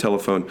 I got a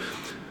telephone."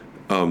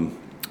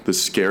 The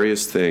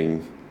scariest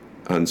thing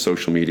on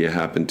social media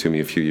happened to me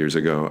a few years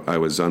ago. I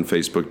was on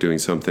Facebook doing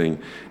something,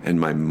 and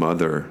my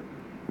mother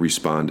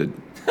responded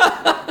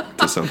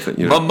to something.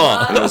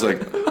 Mama. And I was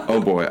like,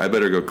 "Oh boy, I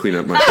better go clean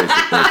up my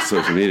Facebook, my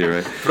social media,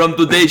 right?" From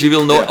today, she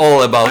will know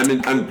all about.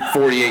 I'm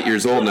 48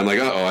 years old, and I'm like,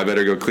 "Oh, I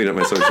better go clean up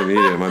my social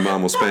media. My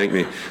mom will spank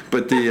me."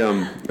 But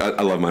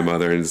I love my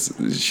mother, and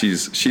she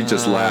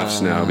just laughs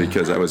now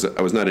because I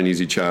was not an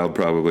easy child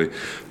probably,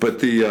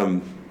 but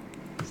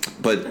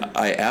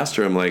I asked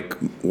her, I'm like,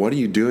 "What are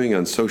you doing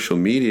on social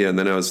media?" And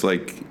then I was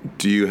like,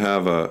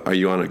 are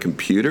you on a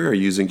computer? Are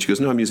you using? She goes,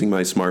 "No, I'm using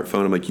my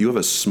smartphone." I'm like, "You have a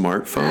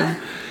smartphone?"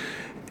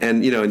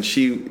 And and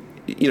she,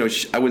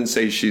 I wouldn't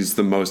say she's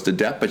the most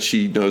adept, but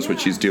she knows what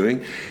she's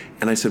doing.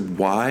 And I said,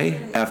 "Why?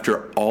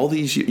 After all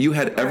these years, you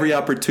had every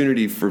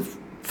opportunity for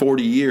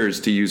 40 years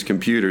to use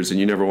computers, and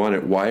you never wanted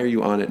it. Why are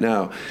you on it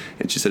now?"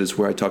 And she said, "It's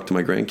where I talk to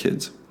my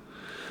grandkids."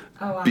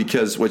 Oh, wow.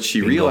 Because what she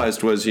Bingo.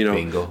 realized was,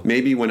 Bingo.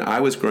 maybe when I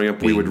was growing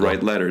up, we would Bingo.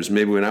 write letters.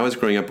 Maybe when I was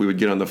growing up, we would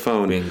get on the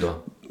phone.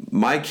 Bingo.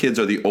 My kids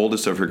are the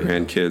oldest of her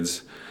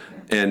grandkids,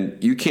 and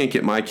you can't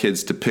get my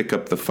kids to pick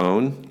up the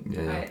phone.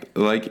 Yeah. Right.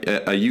 Like,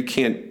 you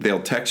can't, they'll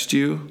text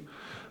you.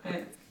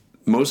 Right.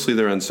 Mostly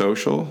they're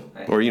unsocial.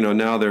 Right. Or,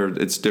 now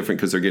it's different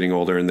because they're getting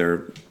older and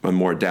they're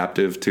more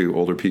adaptive to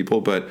older people.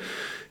 But,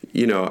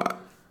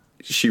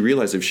 she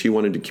realized if she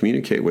wanted to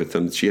communicate with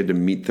them, she had to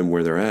meet them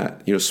where they're at.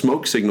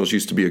 Smoke signals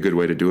used to be a good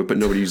way to do it, but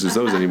nobody uses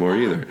those anymore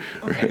either.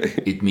 Right?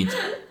 It means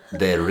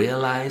they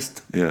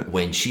realized Yeah.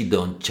 when she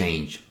don't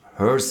change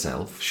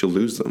herself, She'll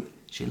lose them.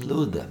 she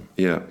lose them.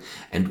 Yeah.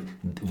 And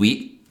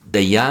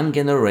the young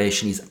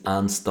generation is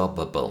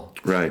unstoppable.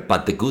 Right.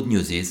 But the good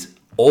news is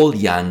all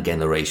young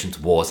generations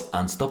was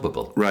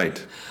unstoppable. Right.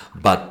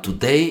 But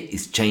today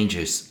its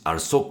changes are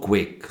so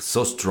quick,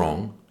 so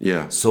strong.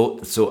 Yeah. So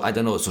I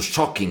don't know, so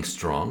shocking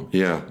strong.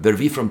 Yeah. Where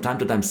we from time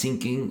to time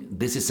thinking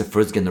this is the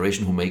first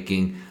generation who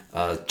making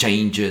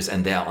changes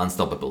and they are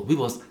unstoppable. We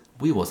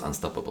was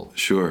unstoppable.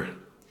 Sure.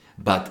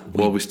 But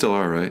We still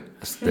are, right?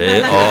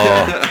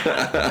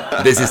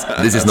 this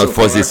is not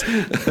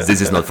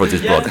for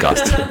this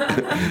broadcast.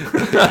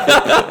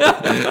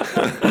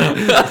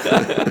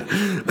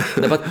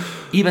 No, but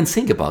even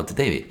think about it,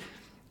 David.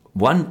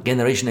 One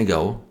generation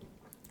ago,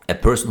 a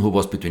person who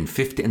was between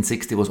 50 and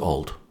 60 was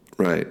old.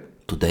 Right.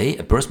 Today,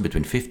 a person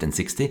between 50 and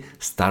 60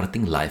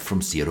 starting life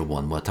from zero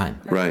one more time.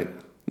 Right.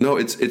 No,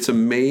 it's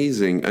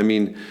amazing. I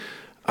mean,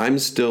 I'm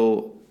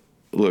still,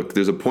 look,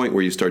 there's a point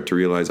where you start to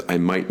realize I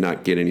might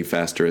not get any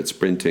faster at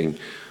sprinting,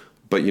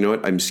 but you know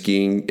what? I'm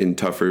skiing in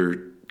tougher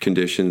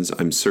conditions.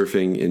 I'm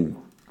surfing in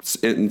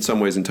some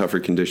ways in tougher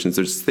conditions.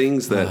 There's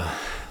things that,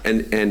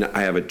 and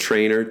I have a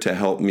trainer to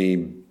help me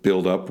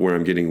build up where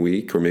I'm getting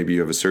weak, or maybe you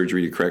have a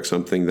surgery to correct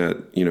something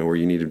that, where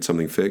you needed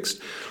something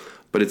fixed.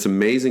 But it's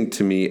amazing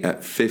to me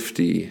at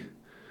 50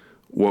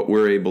 what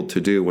we're able to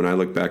do when I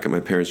look back at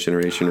my parents'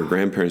 generation or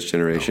grandparents'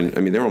 generation.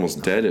 I mean, they're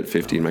almost dead at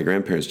 50 in my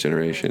grandparents'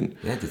 generation.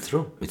 Yeah, it's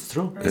true. It's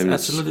true. It's And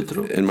absolutely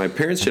true. And my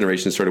parents'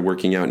 generation started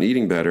working out and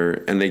eating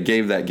better, and they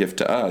gave that gift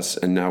to us,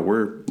 and now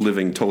we're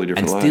living totally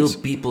different And lives.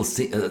 still people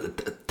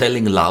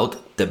telling loud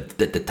that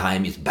the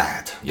time is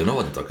bad. You know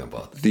what I'm talking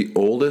about? The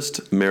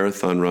oldest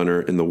marathon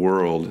runner in the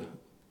world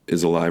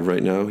is alive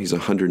right now. He's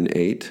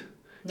 108.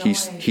 No way.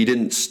 He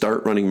didn't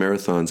start running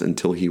marathons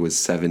until he was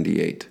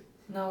 78.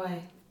 No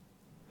way.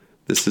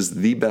 This is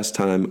the best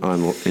time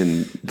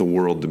in the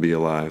world to be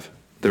alive.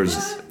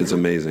 It's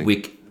amazing.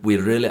 We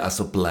really are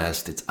so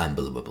blessed. It's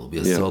unbelievable. We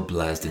are Yeah. so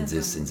blessed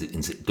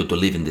to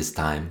live in this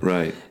time.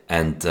 Right.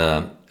 And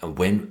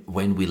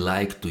when we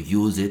like to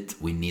use it,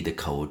 we need a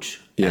coach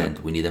Yeah. and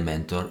we need a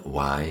mentor.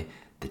 Why?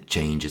 The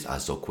changes are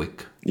so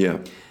quick. Yeah.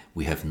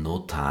 We have no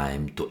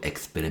time to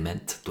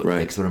experiment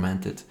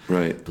it.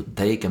 Right. To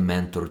take a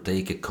mentor,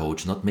 take a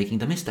coach, not making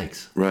the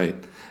mistakes. Right.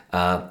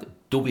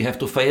 Do we have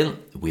to fail?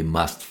 We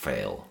must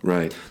fail.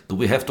 Right. Do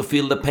we have to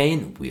feel the pain?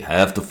 We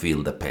have to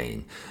feel the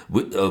pain.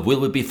 Will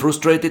we be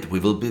frustrated? We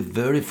will be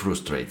very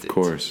frustrated. Of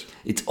course.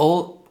 It's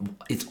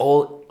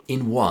all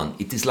in one.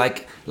 It is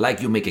like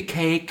you make a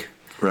cake,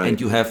 Right.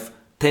 and you have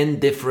 10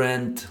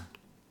 different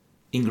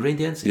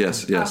ingredients.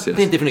 Yes.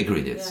 10 different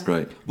ingredients.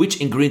 Right. Which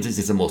ingredients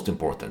is the most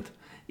important?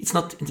 It's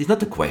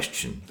not a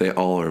question. They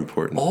all are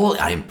important. All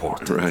are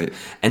important. Right.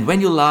 And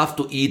when you love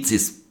to eat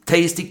this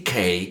tasty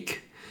cake,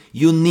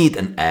 you need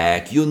an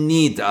egg. You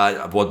need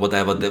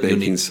whatever you Baking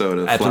need.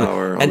 soda, Absolutely.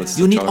 flour, all and this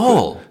you need chocolate.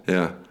 all.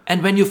 Yeah.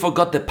 And when you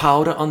forgot the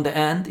powder on the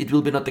end, it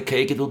will be not the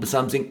cake. It will be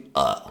something.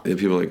 Yeah,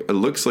 people are like, it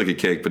looks like a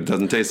cake, but it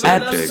doesn't taste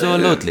like a cake.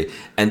 Absolutely.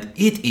 And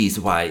it is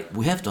why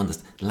we have to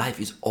understand life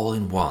is all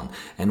in one.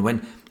 And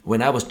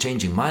when I was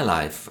changing my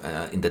life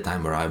in the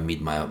time where I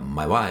meet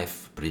my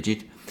wife,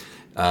 Brigitte,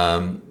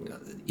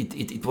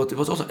 it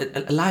was also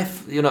a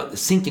life,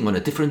 thinking on a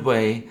different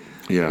way,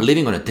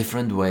 living on a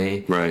different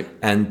way. Right.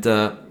 And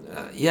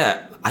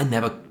I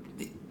never,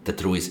 the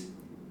truth is,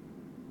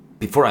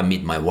 before I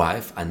meet my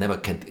wife, I never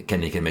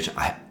can imagine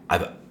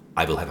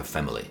I will have a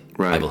family.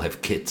 Right. I will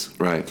have kids.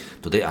 Right.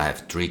 Today I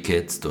have 3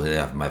 kids. Today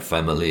I have my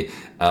family.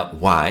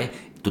 Why?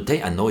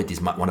 Today I know it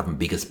is one of my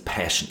biggest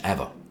passion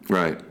ever.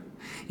 Right.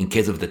 In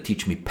case of that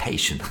teach me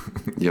patience.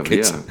 Yeah.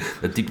 Kids, Yeah.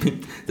 that teach me,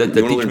 You want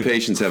to learn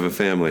patience, have a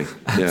family.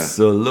 Yeah.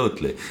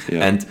 Absolutely.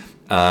 Yeah.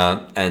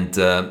 And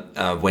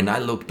when I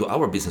look to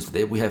our business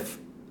today, we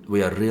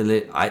are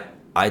really I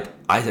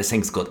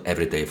thank God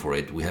every day for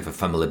it. We have a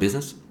family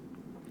business.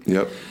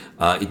 Yep.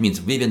 It means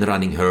Vivian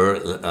running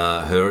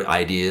her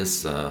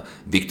ideas,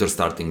 Victor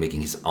starting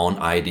making his own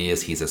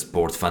ideas. He's a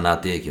sports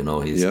fanatic,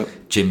 he's Yep.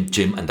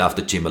 gym, and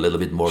after gym a little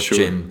bit more Sure.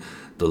 gym.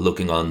 To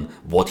looking on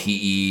what he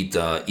eat,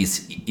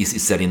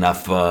 is there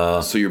enough?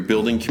 So you're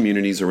building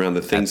communities around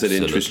the things that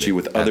interest you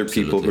with other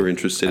people who are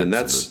interested, and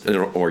that's an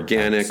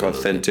organic,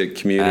 authentic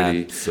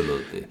community.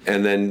 Absolutely.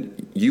 And then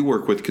you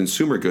work with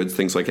consumer goods,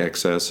 things like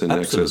Excess and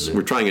Excess. Absolutely.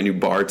 We're trying a new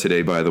bar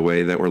today, by the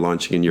way, that we're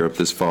launching in Europe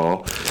this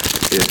fall.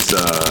 It's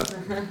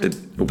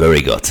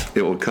Very good.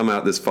 it will come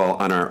out this fall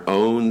on our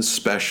own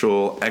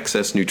special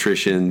Excess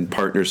Nutrition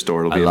partner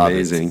store. It'll be love it.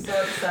 amazing. So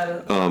excited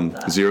about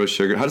that. Zero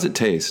sugar. How does it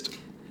taste?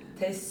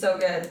 Tastes so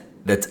good.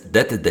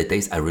 That the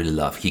taste I really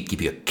love. He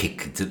give you a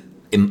kick.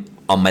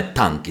 On my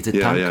tongue. It's a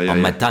Yeah, tongue. yeah, yeah,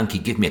 on my yeah. tongue, he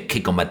give me a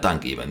kick on my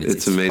tongue even.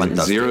 It's amazing.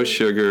 fantastic. 0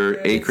 sugar,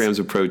 8 grams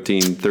of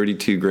protein,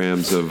 32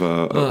 grams of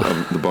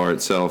the bar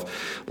itself,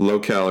 low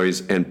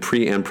calories, and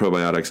pre and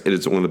probiotics. It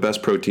is one of the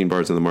best protein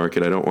bars on the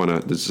market. I don't want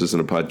to, this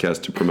isn't a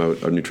podcast to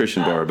promote a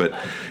nutrition bar, but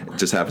it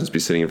just happens to be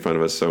sitting in front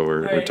of us, so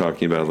we're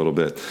talking about it a little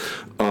bit.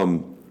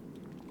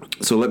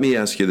 So let me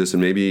ask you this,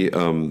 and maybe,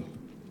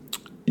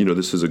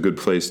 this is a good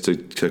place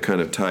to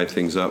kind of tie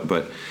things up,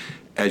 but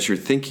as you're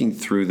thinking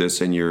through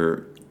this and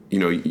you're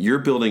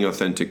building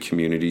authentic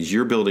communities,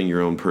 you're building your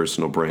own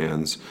personal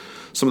brands.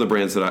 Some of the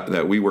brands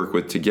that we work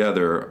with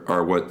together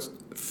are what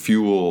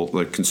fuel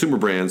the consumer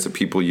brands that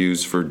people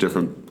use for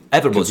different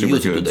Everybody consumer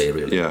uses it goods. today,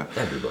 really. Yeah.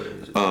 Everybody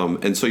uses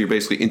it. And so you're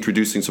basically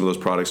introducing some of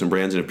those products and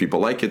brands, and if people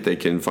like it, they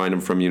can find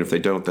them from you, and if they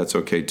don't, that's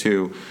okay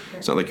too.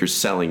 It's not like you're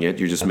selling it,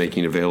 you're just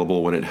making it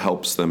available when it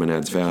helps them and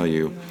adds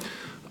value.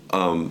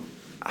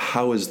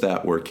 How is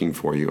that working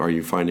for you? Are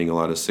you finding a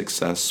lot of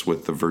success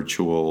with the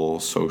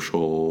virtual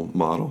social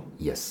model?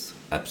 Yes,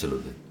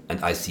 absolutely. And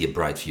I see a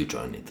bright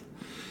future in it.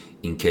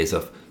 In case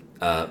of,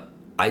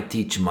 I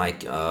teach my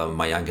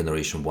young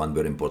generation one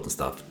very important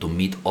stuff. To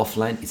meet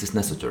offline, it is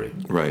necessary.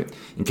 Right.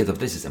 In case of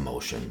this is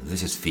emotion,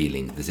 this is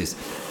feeling,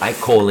 I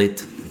call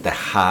it the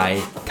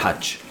high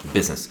touch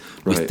business.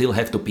 We Right. still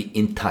have to be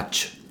in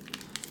touch.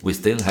 We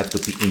still have to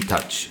be in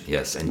touch.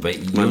 Yes, and by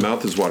My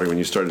mouth is watering when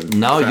you started.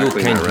 Now you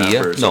crackling can that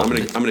hear- wrapper. So no.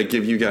 I'm gonna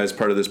give you guys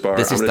part of this bar.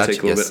 This I'm is gonna touch,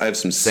 take a little yes. bit. I have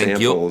some Thank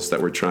you. samples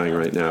that we're trying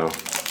right now.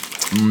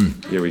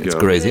 Here we go.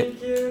 crazy.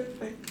 Thank you.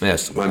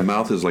 Yes. My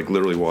mouth is like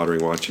literally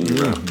watering watching you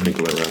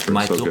crinkle that wrapper.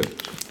 My So too. good.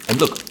 And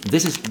look,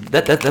 this is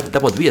that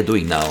what we are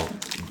doing now.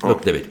 Look,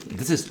 David,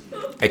 this is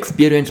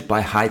experienced by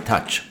high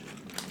touch.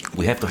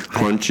 We have to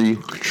Crunchy,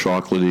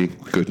 chocolatey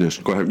goodness.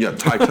 Go ahead. Yeah,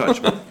 high touch.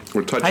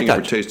 We're touching High it, we're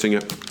touch. tasting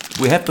it.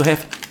 We have to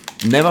have,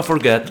 never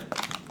forget,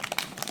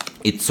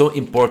 it's so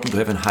important to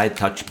have a high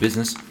touch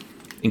business.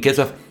 In case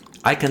of,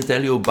 I can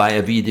tell you by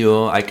a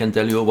video, I can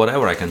tell you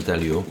whatever I can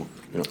tell you.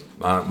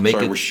 Yeah. Make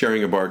Sorry, it, we're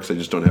sharing a bar because I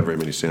just don't have very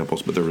many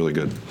samples, but they're really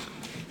good.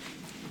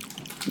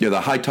 Yeah,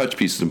 the high touch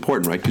piece is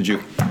important, right? Could you?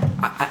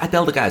 I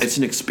tell the guys, It's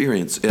an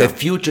experience. the Yeah.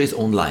 future is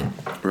online.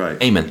 Right.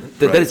 Amen.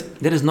 Right.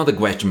 There is not a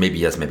question, maybe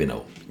yes, maybe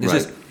no. This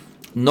Right. is,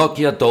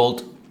 Nokia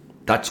told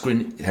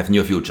touchscreen have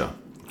no future.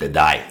 They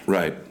die.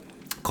 Right.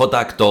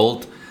 Kodak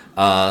told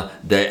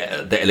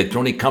the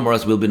electronic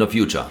cameras will be no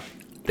future.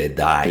 They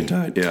die. They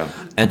died. Yeah.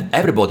 And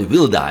everybody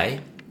will die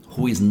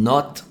who is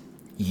not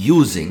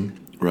using,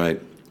 Right.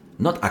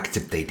 not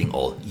accepting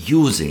all,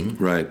 using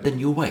Right. the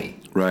new way.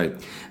 Right.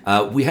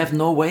 We have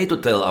no way to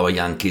tell our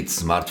young kids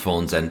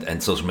smartphones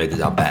and social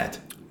media are bad.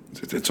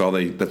 It's all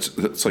they.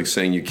 That's like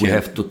saying you can't. We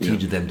have to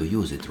teach Yeah. them to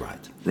use it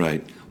right.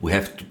 Right. We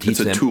have to teach It's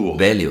a them tool.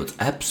 values.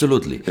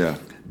 Absolutely. Yeah.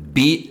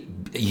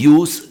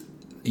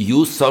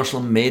 Use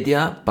social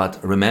media, but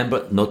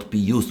remember not be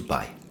used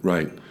by.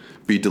 Right.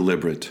 Be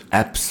deliberate.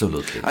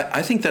 Absolutely.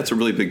 I think that's a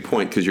really big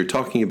point because you're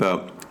talking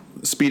about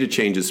speed of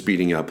change is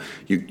speeding up.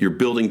 You're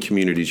building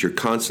communities. You're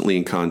constantly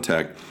in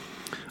contact.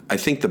 I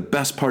think the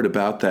best part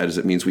about that is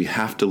it means we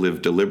have to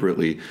live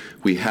deliberately.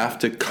 We have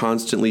to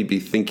constantly be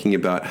thinking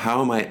about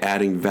how am I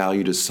adding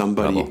value to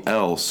somebody Bravo.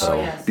 else Oh,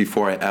 yes.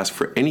 before I ask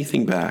for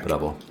anything back.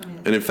 Bravo.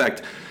 And in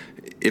fact,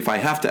 if I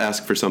have to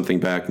ask for something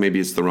back, maybe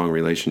it's the wrong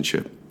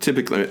relationship.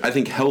 Typically, I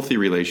think healthy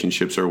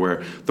relationships are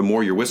where the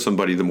more you're with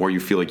somebody, the more you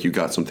feel like you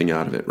got something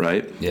out of it,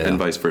 right? Yeah. And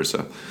vice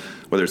versa.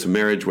 Whether it's a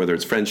marriage, whether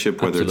it's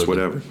friendship, whether it's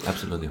Absolutely. whatever.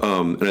 Absolutely.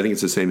 And I think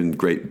it's the same in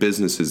great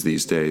businesses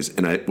these days.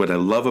 And what I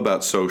love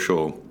about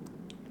social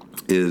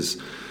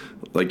is,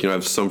 like, I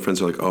have some friends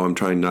who are like, oh, I'm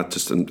trying not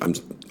to,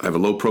 I have a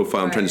low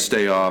profile, I'm trying to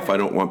stay off, I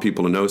don't want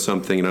people to know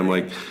something. And I'm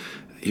like,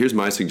 here's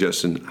my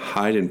suggestion,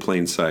 hide in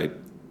plain sight.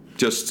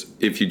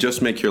 If you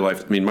just make your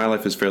life, my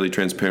life is fairly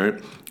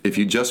transparent. If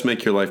you just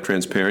make your life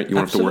transparent, you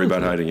won't have to worry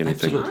about hiding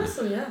anything. Absolutely.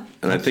 Honestly, yeah.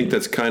 And I think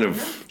that's kind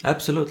of,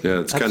 Absolutely.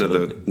 it's kind of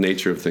the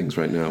nature of things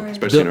right now, Right.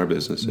 especially in our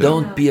business. Yeah.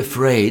 Don't be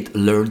afraid,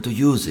 learn to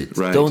use it.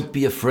 Right. Don't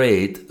be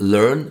afraid,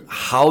 learn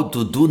how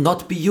to do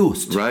not be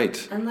used. Right,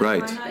 And like,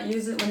 right, why not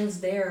use it when it's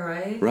there,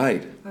 right?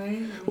 right.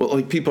 Right. Well,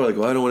 like people are like,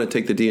 well, I don't want to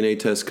take the DNA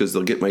test because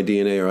they'll get my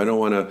DNA, or I don't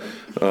want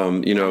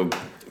to,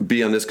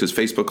 be on this because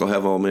Facebook will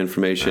have all my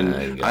information.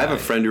 I have a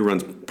friend who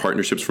runs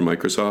partnerships for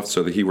Microsoft,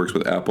 so that he works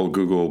with Apple,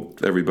 Google,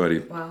 everybody.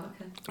 Wow.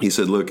 Okay. He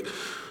said, look,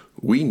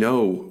 we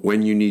know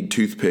when you need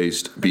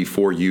toothpaste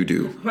before you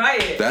do.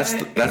 Right. That's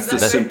right, the exactly.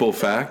 simple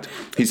fact.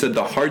 He said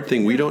the hard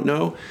thing we don't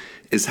know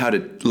is how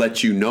to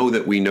let you know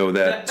that we know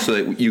that so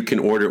that you can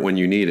order it when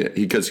you need it.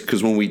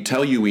 Because when we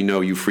tell you we know,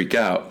 you freak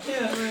out.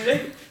 Yeah.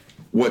 Right.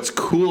 What's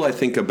cool, I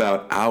think,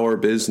 about our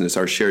business,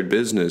 our shared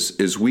business,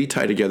 is we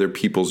tie together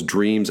people's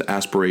dreams,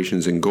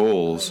 aspirations, and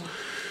goals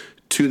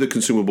to the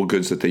consumable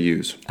goods that they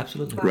use,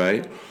 Absolutely.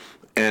 right?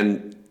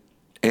 And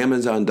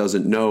Amazon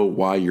doesn't know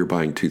why you're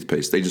buying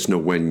toothpaste. They just know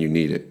when you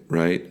need it,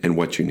 right? And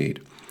what you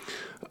need.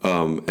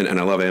 And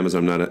I love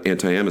Amazon. I'm not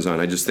anti-Amazon.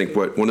 I just think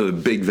one of the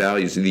big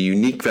values, the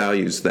unique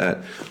values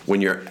that when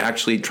you're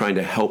actually trying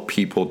to help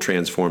people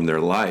transform their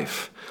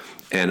life,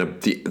 and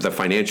the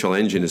financial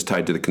engine is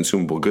tied to the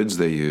consumable goods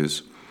they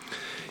use,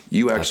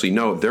 you actually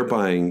know they're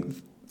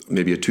buying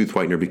maybe a tooth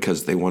whitener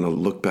because they want to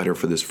look better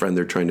for this friend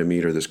they're trying to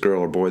meet or this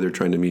girl or boy they're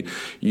trying to meet.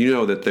 You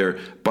know that they're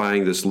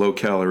buying this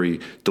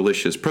low-calorie,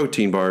 delicious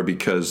protein bar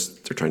because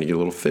they're trying to get a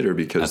little fitter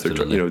because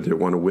Absolutely. they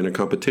want to win a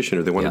competition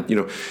or they want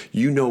Yeah. to,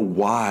 you know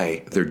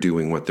why they're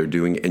doing what they're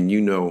doing and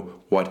you know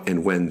what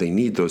and when they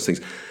need those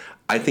things.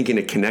 I think in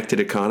a connected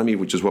economy,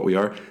 which is what we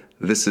are,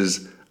 this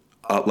is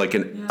like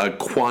a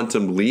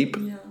quantum leap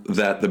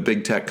that the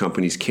big tech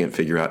companies can't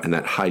figure out, and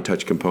that high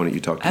touch component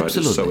you talked about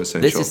Absolutely. is so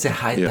essential. This is a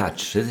high Yeah.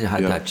 touch. This is a high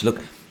Yeah. touch. Look,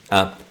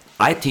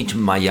 I teach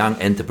my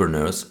young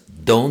entrepreneurs,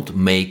 don't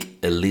make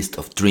a list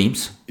of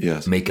dreams.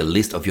 Yes. Make a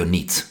list of your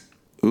needs.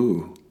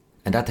 Ooh,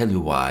 And I tell you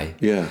why.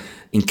 yeah.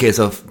 In case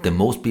of the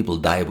most people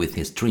die with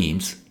his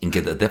dreams, in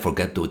case they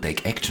forget to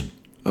take action.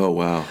 Oh,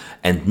 wow.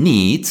 And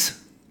needs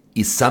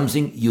is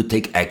something you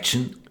take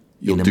action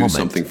You'll in a do moment.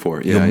 something for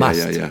it. You Yeah,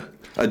 must. yeah.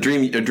 A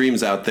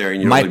dream's out there,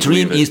 and you My really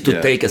dream believe it. is to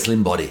Yeah. take a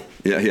slim body.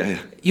 Yeah.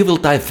 You will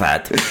die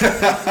fat.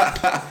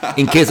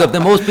 In case of the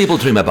most people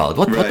dream about.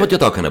 What you're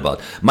talking about?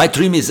 My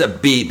dream is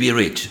be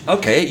rich.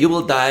 Okay, you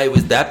will die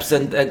with debts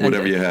and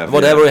Whatever you have,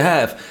 Whatever yeah. you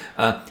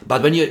have.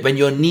 But when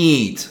your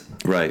need,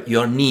 Right.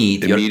 your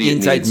Immediate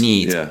inside needs,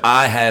 needs, yeah.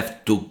 I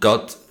have to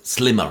got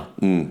slimmer,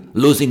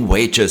 losing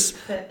wages,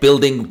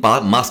 building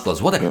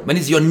muscles. Whatever. When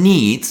it's your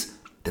needs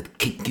that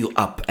kick you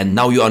up, and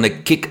now you're on a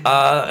kick.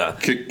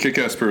 Kick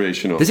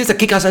aspirational. This is a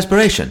kick-ass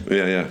aspiration.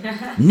 Yeah.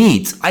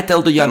 Needs. I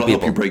tell the young That'll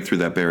help people, you break through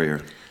that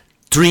barrier.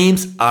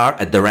 dreams are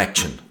a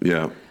direction.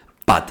 Yeah.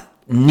 But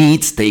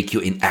needs take you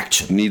in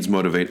action. Needs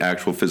motivate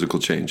actual physical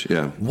change.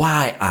 Yeah.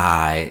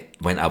 Why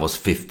when I was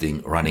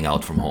 15, running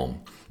out from home,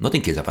 Not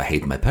in case of I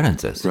hate my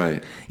parents.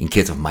 Right. In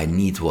case of my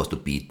needs was to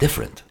be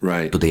different.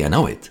 Right. Today I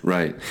know it.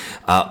 Right. You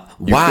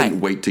Why?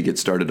 couldn't wait to get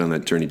started on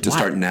that journey, to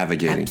start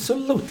navigating.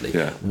 Absolutely.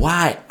 Yeah.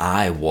 Why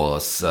I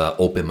was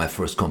open my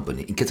first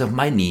company. In case of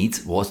my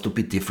needs was to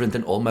be different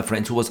than all my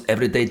friends who was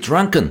every day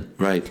drunken.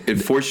 Right.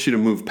 It forced you to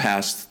move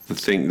past the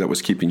thing that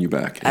was keeping you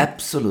back.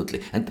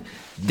 Absolutely. And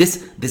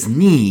this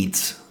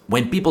needs,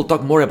 when people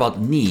talk more about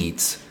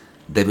needs,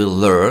 they will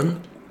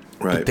learn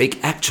to Right.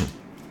 take action.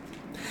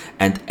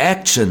 And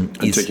action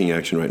I'm is... taking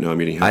action right now.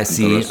 I'm eating I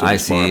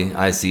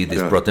see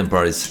this protein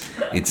bar is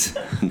it's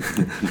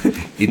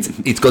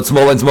got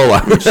smaller and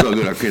smaller. So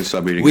good. I can't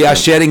stop eating. We are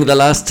sharing the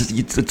last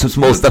two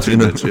small stuff, you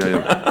know.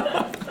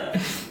 Yeah.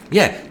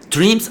 Yeah,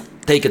 dreams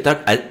take a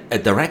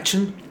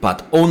direction,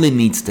 but only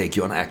needs take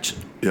you on action.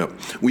 Yeah.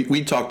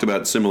 We talked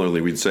about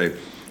similarly. We'd say,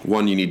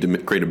 one, you need to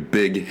create a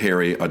big,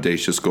 hairy,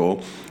 audacious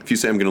goal. If you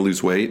say, I'm going to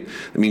lose weight,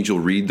 that means you'll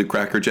read the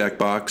Cracker Jack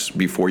box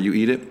before you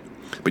eat it,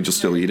 but you'll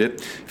still eat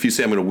it. If you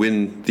say, I'm going to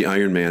win the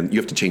Ironman, you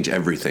have to change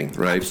everything,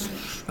 right?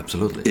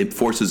 Absolutely. It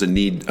forces a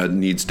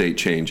need state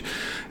change.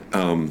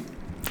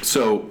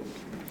 So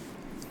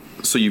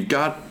you've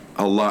got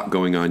a lot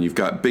going on. You've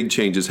got big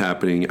changes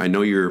happening. I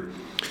know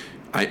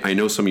I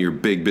know some of your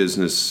big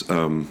business.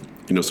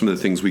 Some of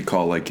the things we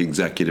call like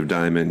executive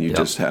diamond.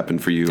 Just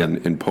happened for you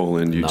in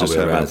Poland. You just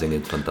have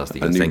it's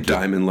fantastic. a new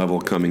diamond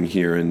level coming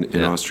here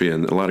in Austria,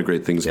 and a lot of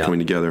great things coming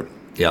together.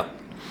 Yeah.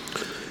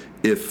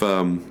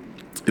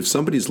 If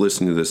somebody's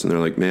listening to this and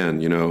they're like, man,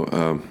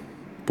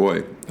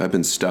 boy, I've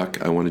been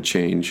stuck. I want to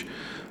change.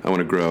 I want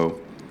to grow.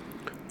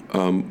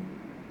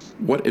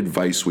 What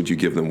advice would you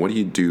give them? What do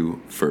you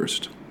do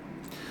first?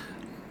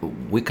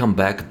 We come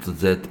back to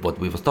that what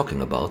we was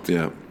talking about.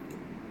 Yeah.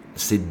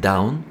 Sit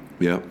down.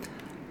 Yeah.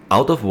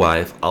 Out of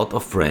wife, out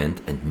of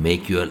friend, and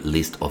make your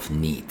list of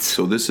needs.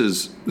 So this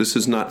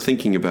is not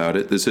thinking about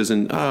it. This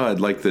isn't, I'd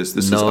like this.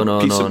 This is a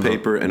piece of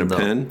paper and a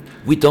pen.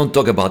 We don't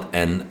talk about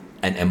an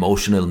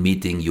emotional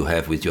meeting you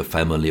have with your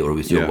family or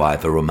with your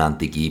wife, a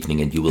romantic evening,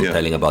 and you will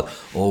telling about,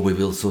 we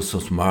will so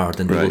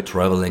smart and we will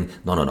traveling.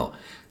 No.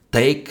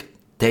 Take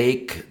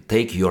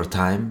your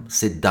time,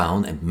 sit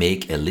down and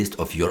make a list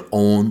of your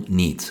own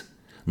needs.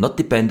 Not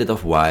dependent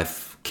of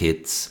wife,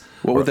 kids.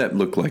 What would that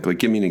look like? Like,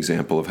 give me an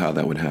example of how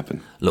that would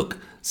happen. Look,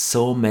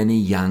 so many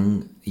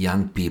young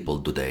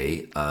people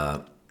today,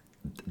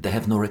 they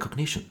have no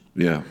recognition.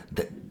 Yeah.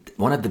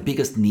 One of the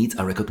biggest needs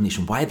are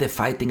recognition. Why they're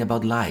fighting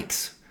about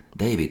likes,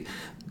 David?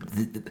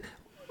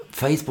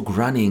 Facebook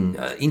running,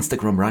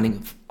 Instagram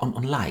running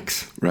on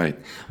likes. Right.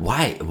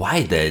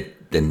 Why that?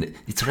 Then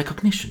it's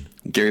recognition.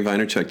 Gary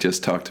Vaynerchuk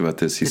just talked about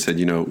this. He said,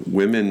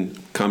 women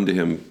come to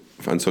him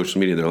on social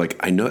media. They're like,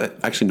 I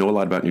actually know a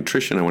lot about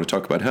nutrition. I want to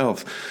talk about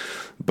health.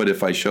 But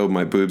if I show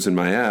my boobs and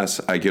my ass,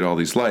 I get all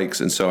these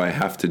likes. And so I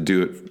have to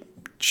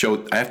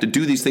I have to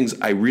do these things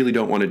I really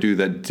don't want to do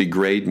that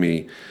degrade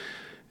me.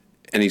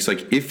 And he's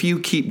like, if you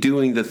keep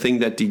doing the thing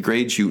that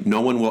degrades you,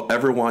 no one will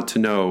ever want to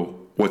know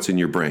what's in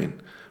your brain,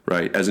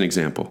 right? As an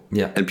example.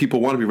 Yeah. And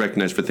people want to be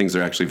recognized for things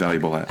they're actually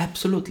valuable at.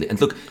 Absolutely.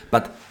 And look,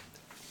 but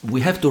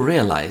we have to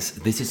realize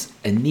this is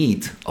a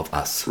need of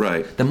us.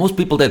 Right. The most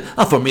people that,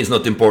 for me it's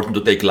not important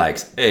to take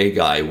likes. Hey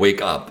guy,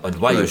 wake up. And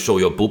why you show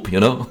your poop,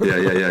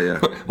 Yeah.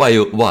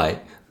 Why?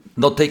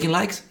 Not taking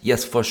likes?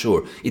 Yes, for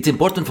sure. It's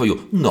important for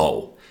you?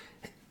 No.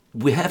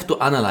 We have to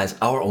analyze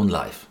our own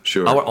life.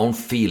 Sure. Our own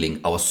feeling,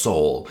 our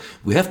soul.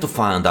 We have to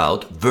find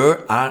out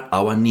where are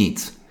our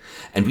needs.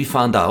 And we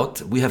found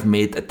out, we have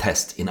made a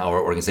test in our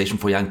organization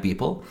for young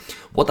people.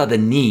 What are the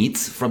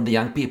needs from the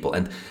young people?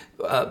 And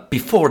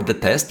before the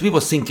test, we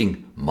were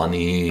thinking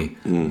money,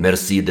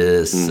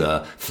 Mercedes,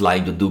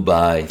 flying to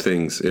Dubai.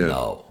 Things, yeah.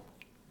 No,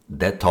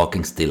 they're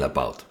talking still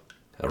about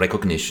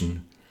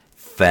recognition,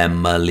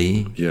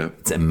 family. Yeah.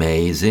 It's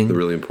amazing. The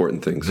really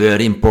important things.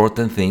 Very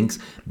important things,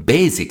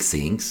 basic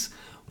things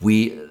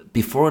we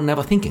before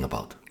never thinking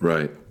about.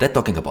 Right. They're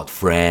talking about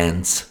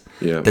friends.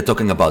 Yeah. They're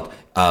talking about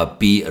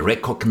be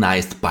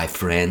recognized by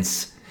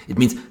friends. It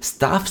means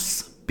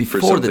stuffs before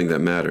for something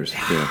that matters.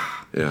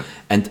 Yeah.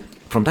 And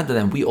from time to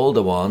time, we all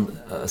the one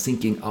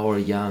thinking our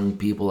young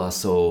people are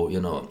so,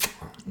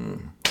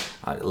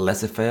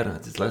 laissez-faire.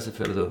 It's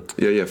laissez-faire.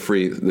 Yeah,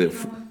 free.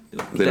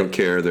 They don't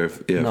care.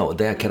 No,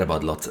 they care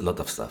about a lot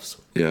of stuff.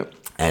 Yeah.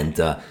 And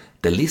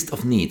the list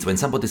of needs, when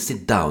somebody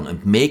sit down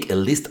and make a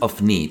list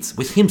of needs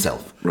with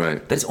himself,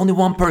 right? There's only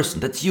one person.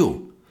 That's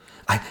you.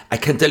 I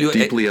can tell you...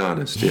 Deeply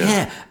honest,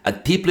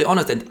 deeply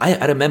honest. And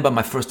I remember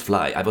my first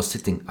flight. I was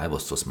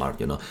so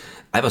smart,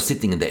 I was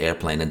sitting in the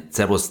airplane and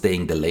there was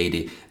staying the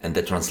lady and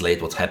they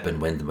translate what's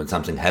happened when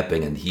something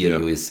happened. And here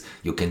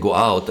you can go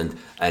out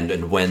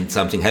and when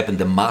something happened,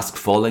 the mask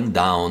falling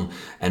down.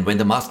 And when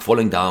the mask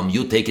falling down,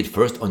 you take it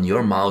first on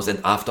your mouth and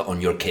after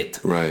on your kid.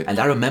 Right. And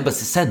I remember the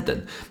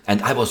sentence.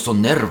 And I was so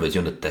nervous,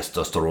 the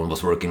testosterone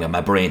was working in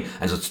my brain.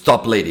 I said,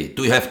 stop lady,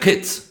 do you have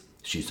kids?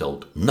 She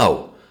told,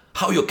 no.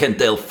 How you can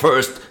tell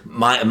first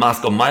my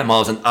mask on my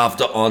mouth and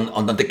after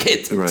on the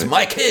kid? Right. It's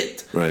my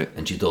kid. Right.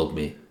 And she told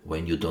me,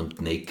 when you don't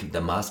take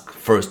the mask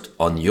first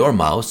on your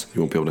mouth,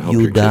 You won't be able to help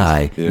you your kids.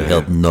 die. Yeah, You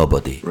help yeah.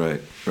 nobody.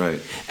 Right, right.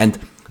 And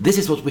this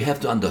is what we have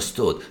to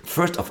understood.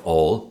 First of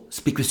all,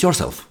 speak with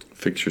yourself.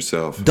 Fix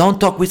yourself. Don't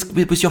talk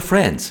with your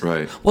friends.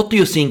 Right. What do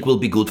you think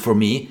will be good for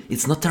me?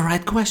 It's not the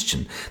right question.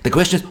 The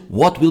question is,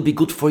 what will be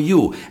good for you?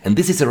 And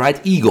this is the right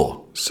ego.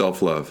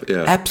 Self-love,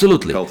 yeah.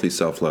 Absolutely. Healthy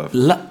self-love.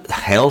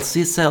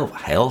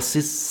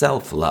 Healthy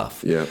self-love.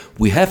 Yeah.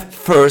 We have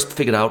first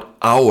figured out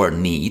our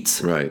needs.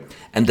 Right.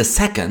 And the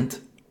second,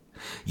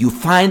 you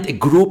find a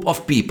group of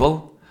people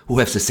who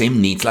have the same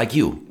needs like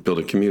you Build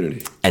a community.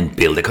 and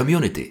build a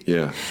community.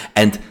 Yeah.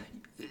 And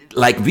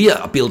like we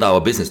build our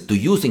business to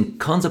using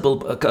consumable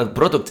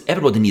products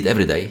everybody need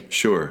every day,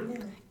 Sure.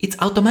 it's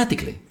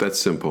automatically. That's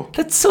simple.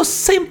 That's so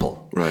simple.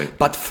 Right.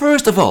 But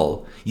first of all,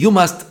 you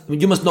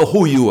must know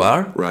who you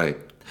are Right.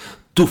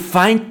 to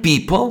find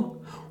people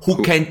who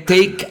can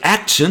take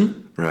action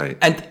Right.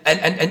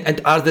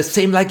 and are the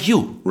same like you.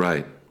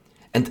 Right.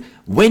 And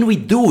when we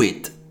do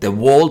it, the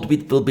world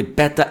will be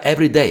better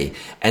every day.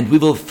 And we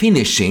will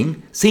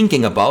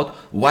thinking about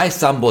why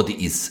somebody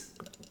is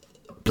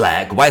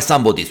black, why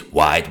somebody is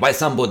white, why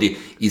somebody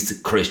is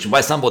Christian,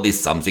 why somebody is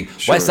something,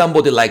 why Sure.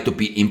 somebody like to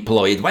be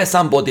employed, why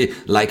somebody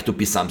like to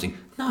be something.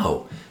 No,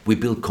 we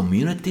build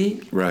community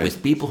Right. with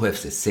people who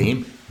have the same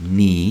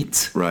needs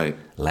Right.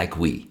 like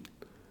we.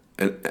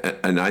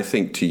 And I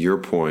think to your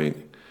point,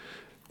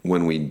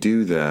 when we do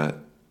that,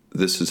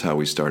 this is how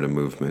we start a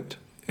movement.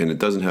 And it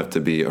doesn't have to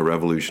be a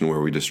revolution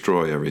where we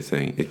destroy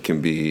everything. It can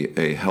be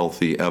a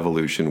healthy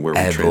evolution where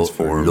we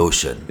transform.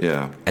 Evolution.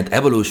 Yeah. And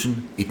evolution,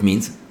 it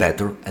means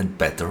better and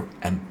better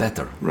and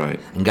better. Right.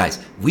 And guys,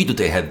 we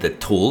today have the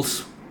tools,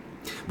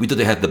 we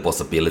today have the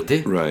possibility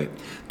Right.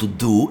 to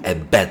do a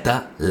better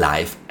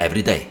life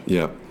every day.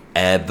 Yeah.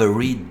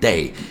 Every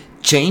day.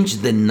 Change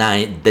the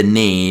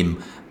name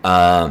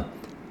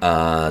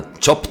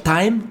job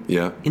time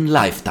Yeah. in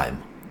lifetime.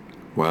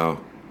 Wow.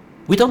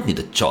 We don't need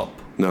a job.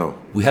 No.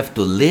 We have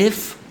to live.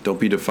 Don't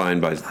be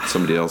defined by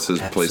somebody else's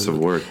place of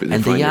Absolutely. work, but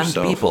And the define young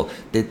yourself. people,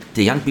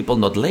 the young people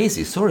not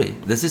lazy. Sorry,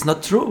 this is not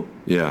true.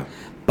 Yeah.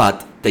 But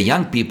the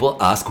young people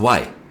ask why.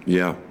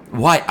 Yeah.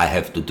 Why I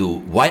have to do,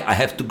 why I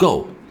have to go.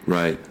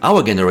 Right.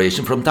 Our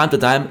generation from time to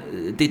time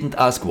didn't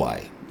ask why.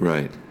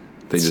 Right.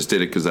 They just did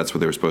it because that's what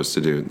they were supposed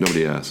to do.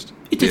 Nobody asked.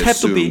 It They did have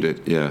to be. assumed it.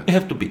 Yeah. It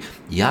have to be.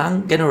 Young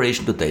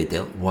generation today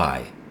tell why.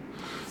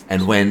 And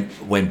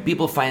when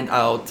people find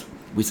out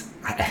with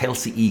a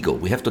healthy ego,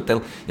 we have to tell,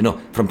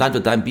 from time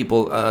to time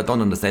people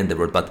don't understand the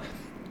word, but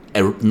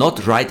a not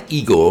right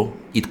ego,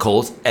 it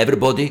calls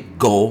everybody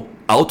go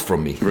out from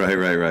me. Right,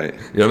 right, right.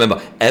 You remember,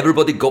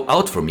 everybody go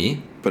out from me.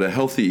 But a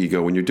healthy ego,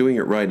 when you're doing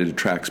it right, it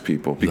attracts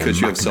people because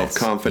you have magnets.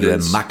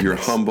 self-confidence, You're you're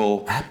magnets. humble,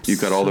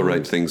 you've got all the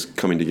right things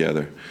coming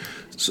together.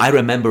 I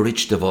remember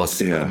Rich DeVos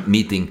Yeah.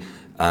 meeting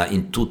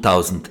in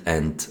 2000,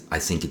 and I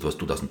think it was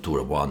 2002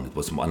 or 1. It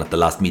was one of the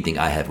last meeting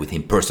I had with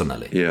him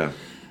personally. Yeah.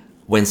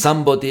 When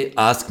somebody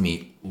asked me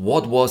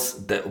what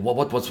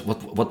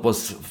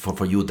was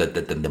for you that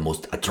the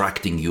most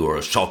attracting you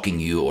or shocking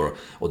you or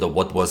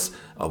what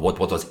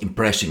was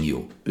impressing you,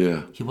 Yeah.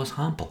 he was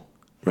humble.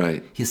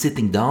 Right. He's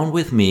sitting down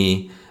with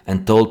me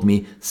and told me,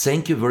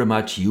 "Thank you very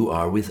much. You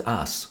are with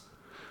us."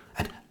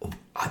 And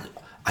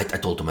I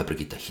told to my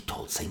Brigitte, he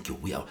told, "Thank you.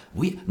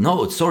 No,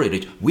 sorry,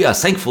 Rich. We are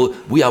thankful.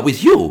 We are with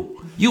you.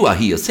 You are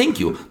here. Thank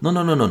you."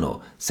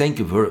 No. Thank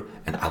you very.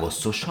 And I was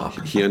so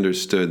shocked. He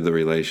understood the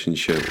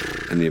relationship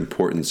and the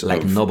importance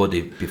Like of.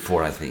 nobody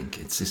before, I think.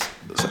 It's just,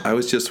 So I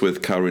was just with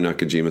Kaoru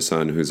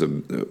Nakajima-san, who's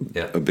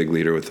Yeah. a big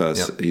leader with us.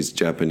 Yeah. He's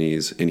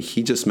Japanese, and he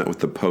just met with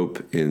the Pope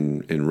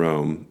in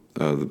Rome,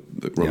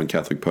 the Roman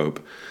Catholic Pope,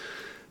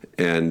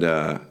 and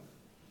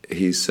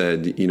he said,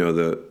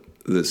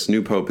 this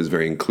new Pope is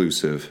very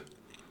inclusive.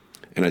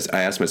 And I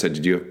asked him, I said,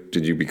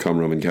 did you become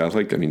Roman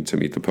Catholic? I mean, to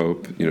meet the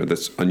Pope,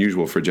 that's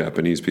unusual for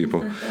Japanese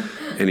people.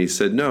 And he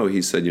said, no.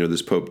 He said,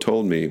 this Pope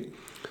told me,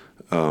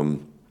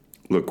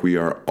 look, we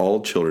are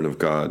all children of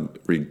God,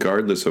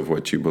 regardless of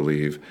what you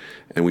believe,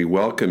 and we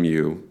welcome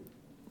you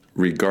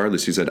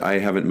regardless. He said, I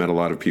haven't met a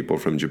lot of people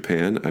from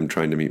Japan. I'm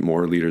trying to meet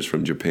more leaders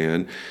from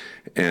Japan.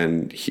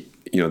 And,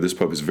 this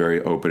Pope is very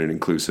open and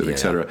inclusive, Yeah. et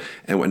cetera.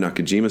 And what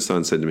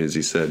Nakajima-san said to me is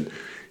he said,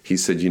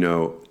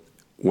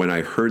 when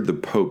I heard the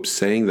Pope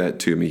saying that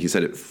to me, he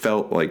said it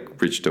felt like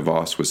Rich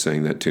DeVos was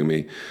saying that to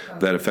me.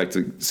 That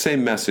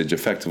same message,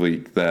 effectively,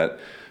 that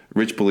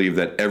Rich believed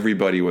that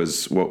everybody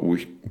was what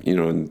we,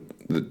 in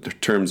the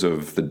terms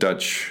of the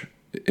Dutch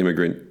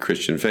immigrant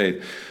Christian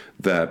faith,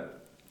 that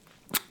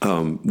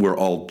we're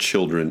all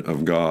children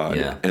of God,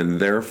 Yeah. and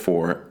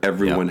therefore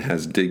everyone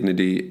has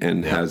dignity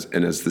and has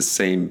the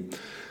same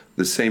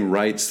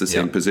rights, the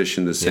same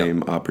position, the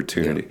same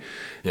opportunity.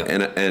 Yeah.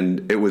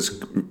 And it was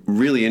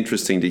really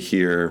interesting to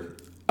hear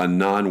a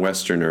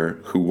non-Westerner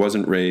who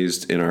wasn't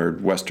raised in our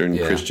Western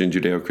Christian,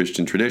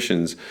 Judeo-Christian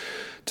traditions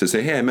to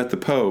say, hey, I met the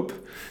Pope,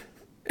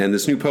 and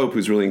this new Pope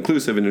who's really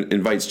inclusive and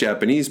invites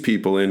Japanese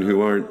people in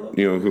who aren't,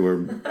 who are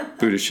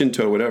Buddhist,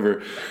 Shinto,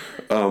 whatever,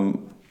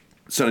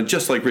 sounded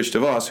just like Rich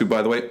DeVos, who,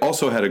 by the way,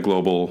 also had a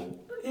global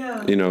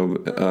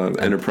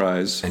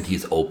enterprise. And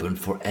he's open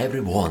for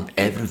everyone,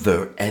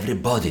 everywhere,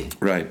 everybody.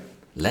 Right.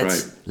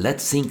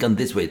 Let's think on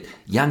this way.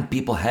 Young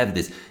people have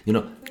this.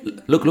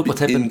 Look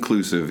what's happened.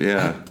 Inclusive,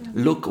 yeah.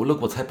 Look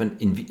what's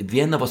happened in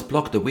Vienna was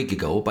blocked a week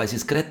ago by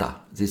this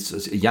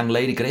young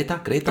lady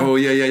Greta. Oh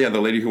yeah.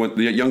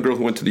 The young girl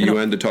who went to the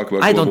UN to talk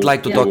about I don't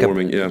like to talk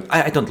warming. Yeah.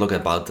 I don't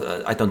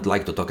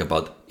like to talk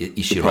about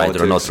is she right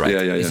or not right.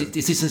 Yeah.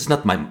 This is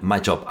not my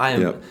job.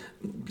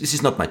 This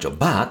is not my job.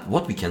 But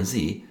what we can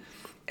see,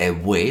 a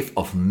wave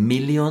of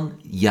million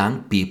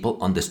young people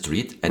on the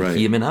street, and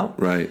hear me now,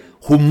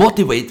 who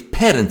motivate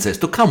parents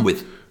to come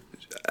with.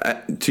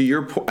 To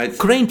your point,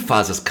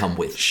 grandfathers come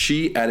with.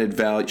 She added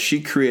value.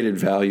 She created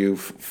value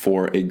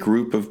for a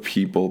group of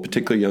people,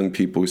 particularly young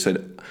people, who said,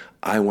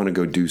 "I want to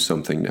go do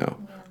something now.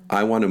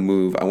 I want to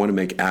move. I want to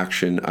make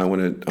action. I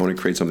want to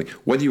create something."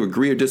 Whether you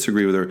agree or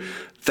disagree with her,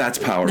 that's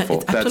powerful.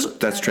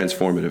 That's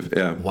transformative.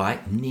 Yeah. Why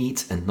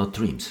needs and not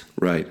dreams?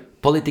 Right.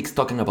 Politics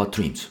talking about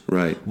dreams.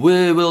 Right.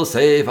 We will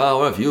save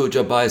our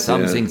future by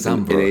something,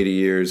 somewhere. In 80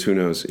 years, who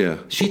knows? Yeah.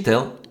 She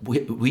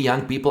we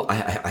young people.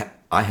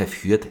 I have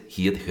heard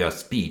her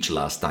speech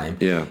last time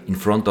in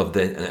front of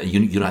the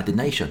United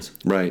Nations.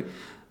 Right.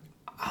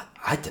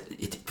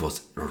 It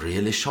was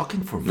really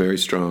shocking for me. Very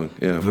strong,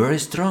 yeah. Very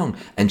strong.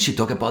 And she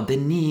talked about the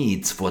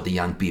needs for the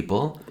young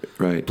people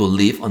to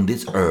live on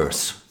this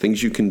earth.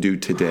 Things you can do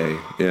today,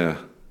 yeah.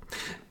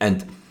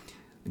 And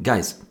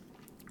guys,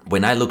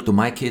 when I look to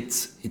my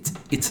kids,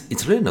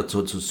 it's really not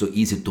so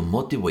easy to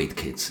motivate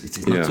kids.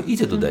 It's not so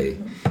easy today.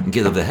 In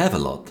case of they have a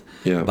lot.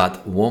 Yeah.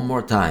 But one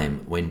more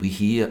time, when we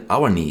hear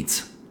our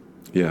needs,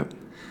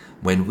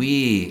 when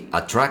we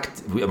are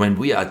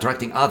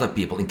attracting other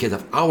people in case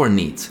of our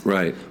needs,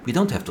 we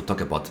don't have to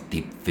talk about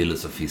deep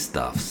philosophy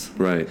stuffs.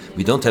 Right.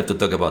 We don't have to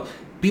talk about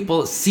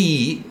people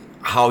see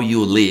how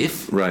you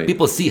live. Right.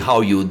 People see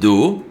how you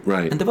do.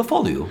 Right. And they will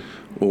follow you.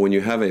 Well, when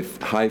you have a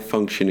high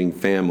functioning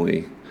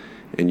family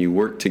and you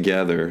work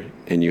together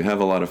and you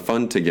have a lot of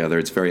fun together,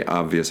 it's very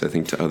obvious, I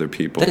think, to other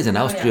people. There is an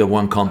Austria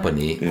one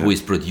company who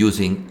is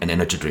producing an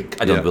energy drink.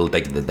 I don't will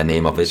take the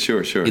name of it.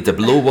 Sure. It's a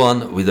blue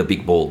one with a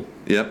big bowl.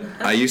 Yep.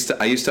 I used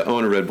to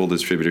own a Red Bull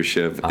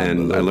distributorship,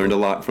 and I learned a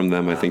lot from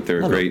them. I think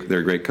they're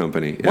a great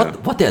company. Yeah.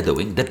 What they're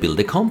doing? They build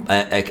a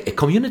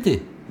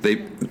community.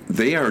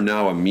 They are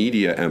now a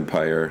media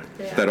empire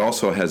that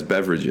also has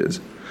beverages.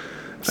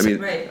 I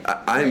mean,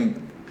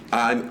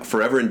 I'm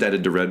forever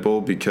indebted to Red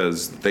Bull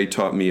because they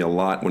taught me a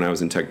lot when I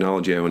was in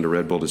technology. I owned a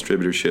Red Bull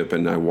distributorship,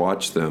 and I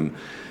watched them.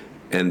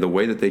 And the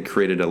way that they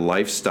created a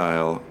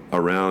lifestyle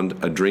around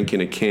a drink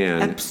in a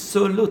can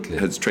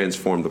has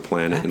transformed the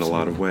planet in a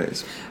lot of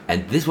ways.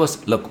 And this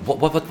was, look,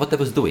 what they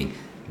was doing.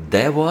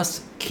 They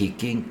was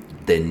kicking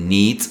the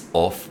needs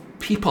of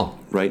people.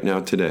 Right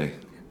now, today.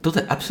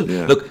 Absolutely.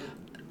 Yeah. Look,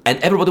 and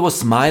everybody was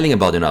smiling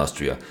about in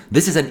Austria.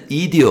 This is an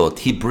idiot.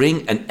 He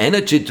bring an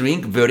energy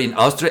drink where in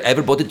Austria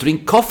everybody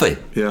drink coffee.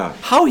 Yeah.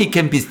 How he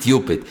can be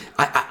stupid?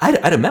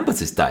 I remember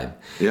this time.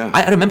 Yeah.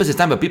 I remember this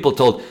time when people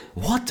told,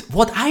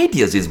 what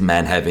ideas this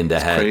man have in their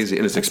head? Crazy,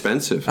 and it's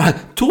expensive.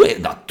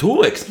 Not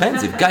too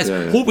expensive, guys.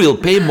 Who will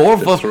pay more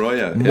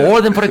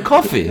than for a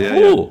coffee?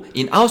 Who?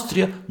 In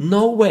Austria,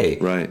 no way.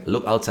 Right.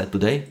 Look outside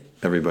today.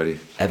 Everybody.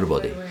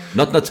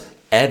 Not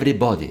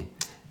everybody.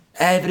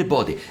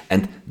 Everybody.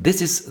 And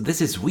this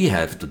is we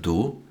have to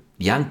do,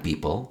 young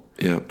people,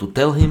 to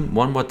tell him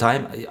one more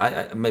time.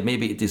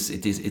 Maybe it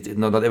is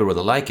not everybody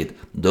like it.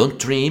 Don't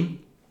dream.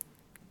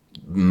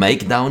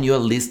 Make down your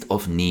list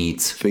of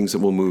needs. Things that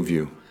will move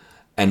you.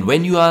 And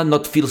when you are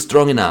not feel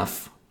strong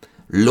enough,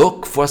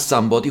 look for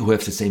somebody who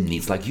has the same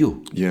needs like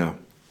you. Yeah.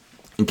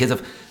 In case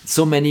of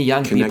so many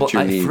young people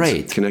are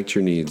afraid. Connect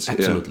your needs.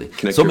 Absolutely.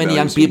 Yeah. So many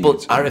young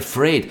people are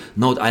afraid.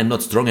 No, I'm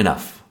not strong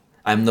enough.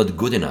 I'm not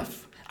good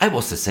enough. I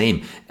was the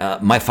same.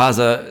 My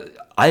father,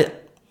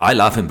 I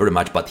love him very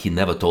much, but he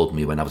never told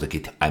me when I was a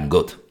kid, I'm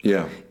good.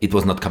 Yeah. It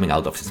was not coming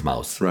out of his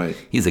mouth. Right.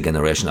 He's a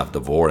generation after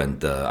war,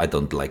 and I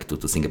don't like to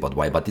think about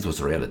why, but this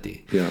was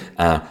reality. Yeah.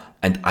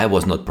 And I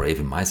was not brave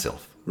in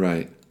myself.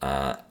 Right.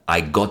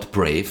 I got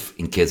brave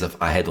in case of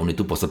I had only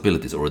two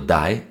possibilities, or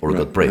die or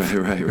got brave.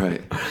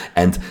 Right.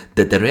 And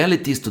the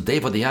reality is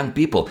today for the young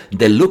people,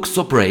 they look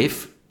so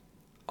brave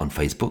on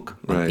Facebook,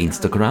 on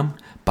Instagram,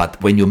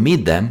 but when you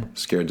meet them...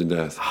 Scared to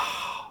death.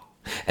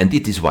 And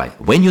it is why,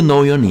 when you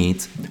know your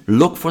needs,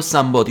 look for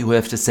somebody who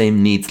has the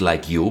same needs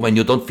like you when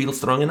you don't feel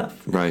strong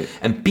enough. Right.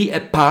 And be a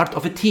part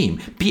of a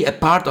team. Be a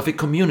part of a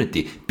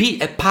community.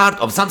 Be a part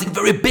of something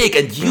very big.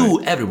 And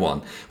you,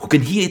 everyone who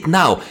can hear it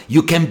now,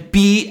 you can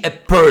be a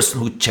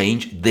person who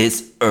change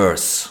this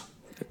earth.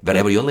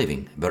 Wherever you're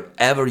living.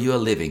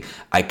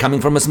 I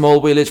coming from a small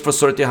village for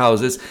 30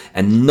 houses,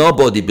 and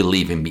nobody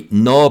believe in me.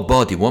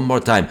 Nobody, one more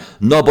time.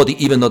 Nobody,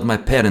 even not my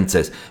parents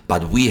says.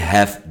 But we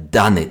have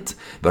done it.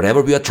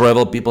 Wherever we are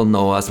travel, people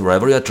know us.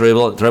 Wherever we are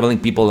traveling,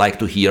 people like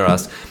to hear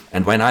us.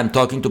 And when I'm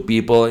talking to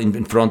people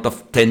in front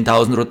of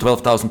 10,000 or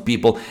 12,000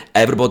 people,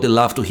 everybody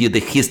loves to hear the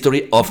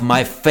history of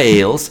my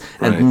fails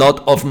and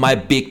not of my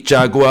big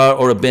Jaguar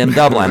or a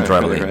BMW I'm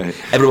traveling.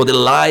 Everybody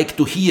like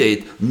to hear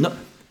it. No,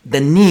 the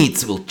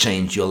needs will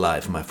change your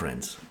life, my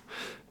friends.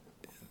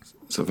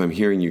 So if I'm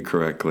hearing you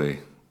correctly,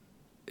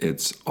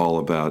 it's all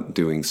about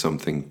doing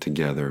something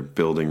together,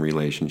 building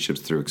relationships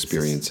through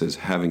experiences,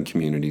 having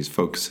communities,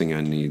 focusing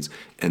on needs,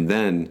 and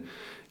then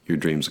your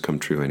dreams will come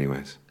true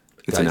anyways.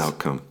 It's an Guys,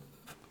 outcome.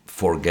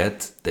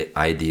 Forget the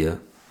idea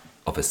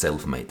of a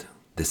self-made.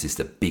 This is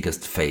the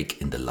biggest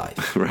fake in the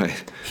life.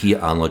 Right. Here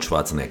Arnold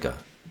Schwarzenegger.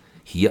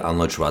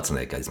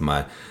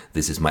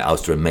 This is my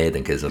Austrian mate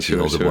in case of you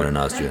also born in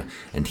Austria.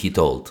 And he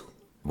told,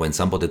 when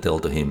somebody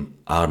told to him,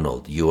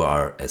 Arnold, you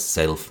are a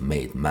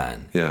self-made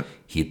man. Yeah.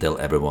 He tell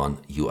everyone,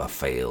 you are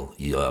fail,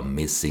 you are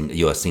missing,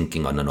 you are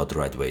thinking on the not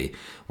right way.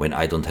 When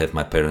I don't have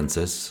my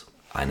parents,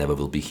 I never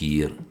will be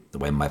here.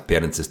 When my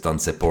parents don't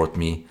support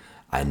me,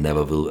 I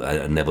never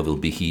will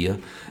be here.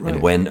 Right.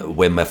 And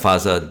when my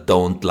father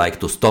don't like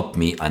to stop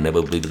me, I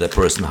never will be the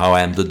person how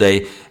I am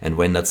today. And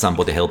when not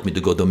somebody helped me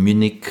to go to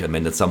Munich, and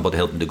when not somebody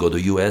helped me to go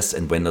to US,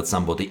 and when not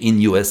somebody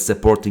in US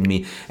supporting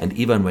me, and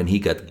even when he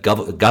got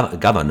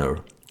governor,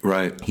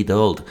 Right. he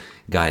told,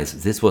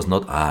 guys, this was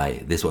not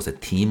I, this was a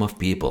team of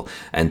people.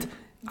 And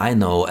I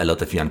know a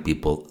lot of young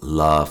people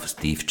love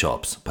Steve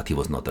Jobs, but he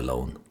was not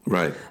alone.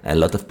 Right. A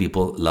lot of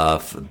people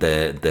love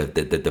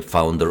the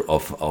founder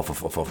of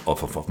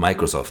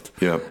Microsoft.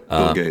 Yeah,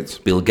 Bill Gates.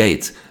 Bill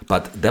Gates.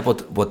 But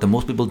what the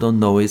most people don't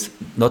know is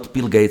not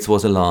Bill Gates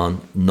was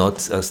alone, not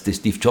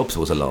Steve Jobs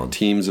was alone.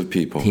 Teams of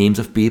people. Teams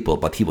of people,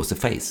 but he was the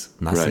face,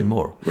 nothing Right,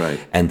 more. right.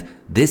 And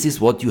this is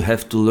what you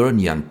have to learn,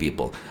 young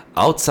people.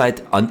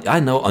 Outside, I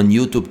know on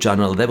YouTube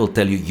channel, they will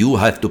tell you, you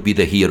have to be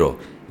the hero.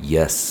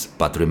 Yes,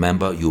 but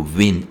remember, you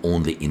win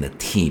only in a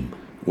team.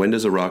 When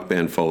does a rock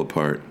band fall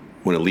apart?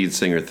 When a lead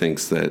singer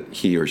thinks that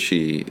he or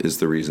she is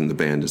the reason the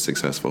band is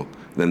successful.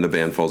 Then the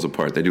band falls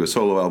apart. They do a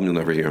solo album, you'll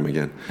never hear them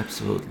again.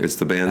 Absolutely. It's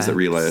the bands that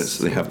realize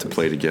they have to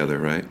play together,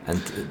 right?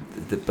 And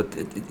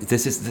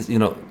this is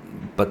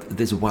but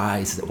this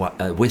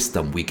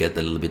wisdom we get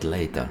a little bit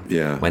later.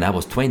 Yeah. When I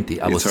was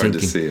 20, I It's was hard to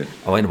thinking. see it.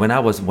 When I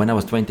was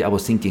 20, I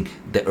was thinking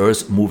the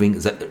Earth moving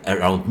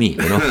around me. You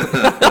know,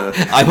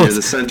 You're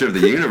the center of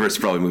the universe,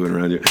 probably moving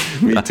around you.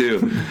 Me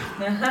too.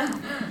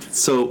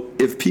 So,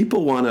 if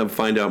people want to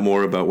find out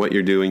more about what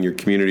you're doing, your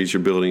communities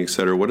you're building,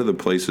 etc., what are the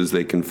places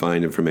they can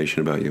find information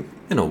about you?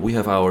 You know, we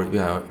have our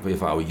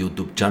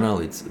YouTube channel.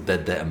 It's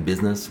That Damn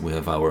Business. We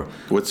have our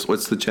What's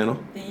the channel?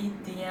 The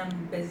DM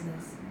business.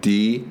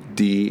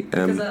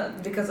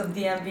 DDM. Because of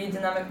DMB,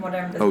 Dynamic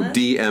Modern Business. Oh,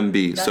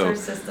 DMB. That's So our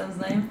system's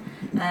name.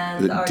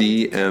 And the our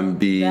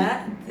DMB.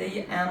 That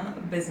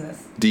DM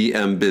business.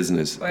 DM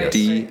business. Wait,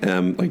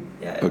 DM like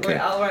Yeah. okay. Wait,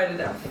 I'll write it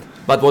down.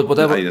 But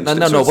whatever, I understand.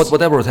 no, So it's-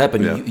 whatever has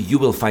happened, Yeah. you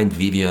will find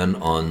Vivian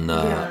on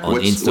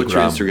What's Instagram.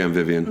 your Instagram,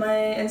 Vivian?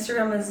 My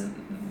Instagram is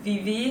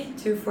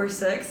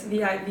VV246,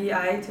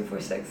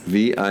 VIVI246.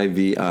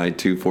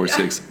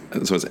 VIVI246.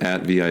 So it's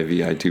at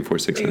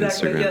VIVI246 on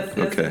Exactly, Instagram. yes,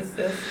 Okay.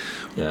 yes.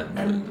 Yeah.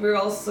 And we're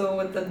also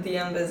with the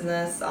DM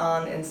business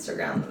on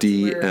Instagram.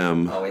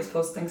 DM. We're always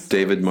posting stories.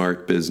 David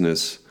Mark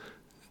Business.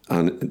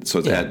 So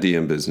it's Yeah. at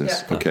DM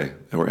Business. Yeah. Okay.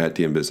 Or at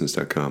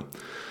dmbusiness.com.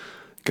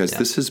 Guys, Yeah.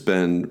 this has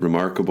been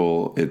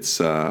remarkable.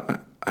 It's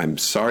I'm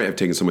sorry I've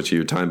taken so much of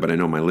your time, but I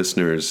know my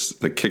listeners,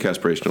 the Kick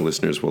Aspirational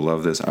listeners, will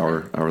love this.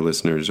 Our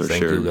listeners, our Thank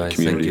shared you, guys.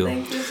 community.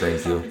 Thank you for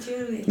this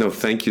opportunity. No,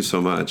 thank you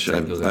so much.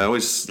 Thank you, guys. I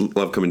always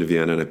love coming to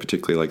Vienna, and I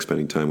particularly like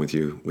spending time with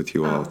you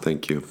all.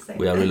 Thank you.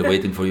 We are really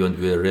waiting for you, and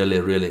we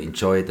really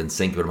enjoy it. And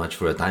thank you very much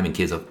for your time. In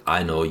case of,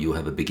 I know you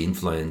have a big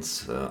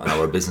influence on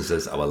our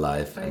businesses, our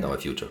life, and our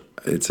future.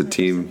 It's a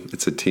team.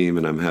 It's a team,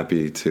 and I'm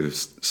happy to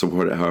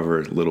support it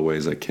however little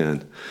ways I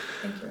can.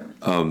 Thank you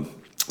very much.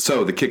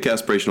 So the Kick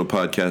Aspirational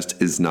podcast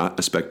is not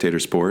a spectator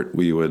sport.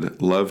 We would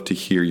love to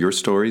hear your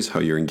stories, how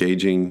you're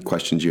engaging,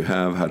 questions you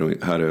have, how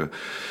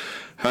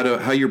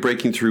you're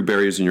breaking through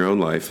barriers in your own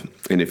life.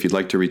 And if you'd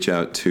like to reach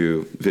out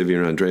to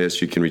Vivian or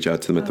Andreas, you can reach out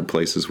to them at the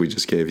places we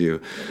just gave you,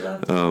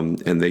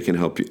 and they can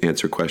help you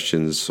answer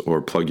questions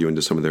or plug you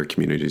into some of their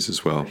communities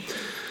as well.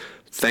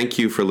 Thank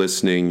you for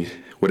listening.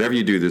 Whatever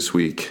you do this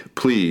week,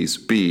 please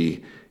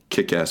be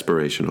Kick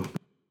Aspirational.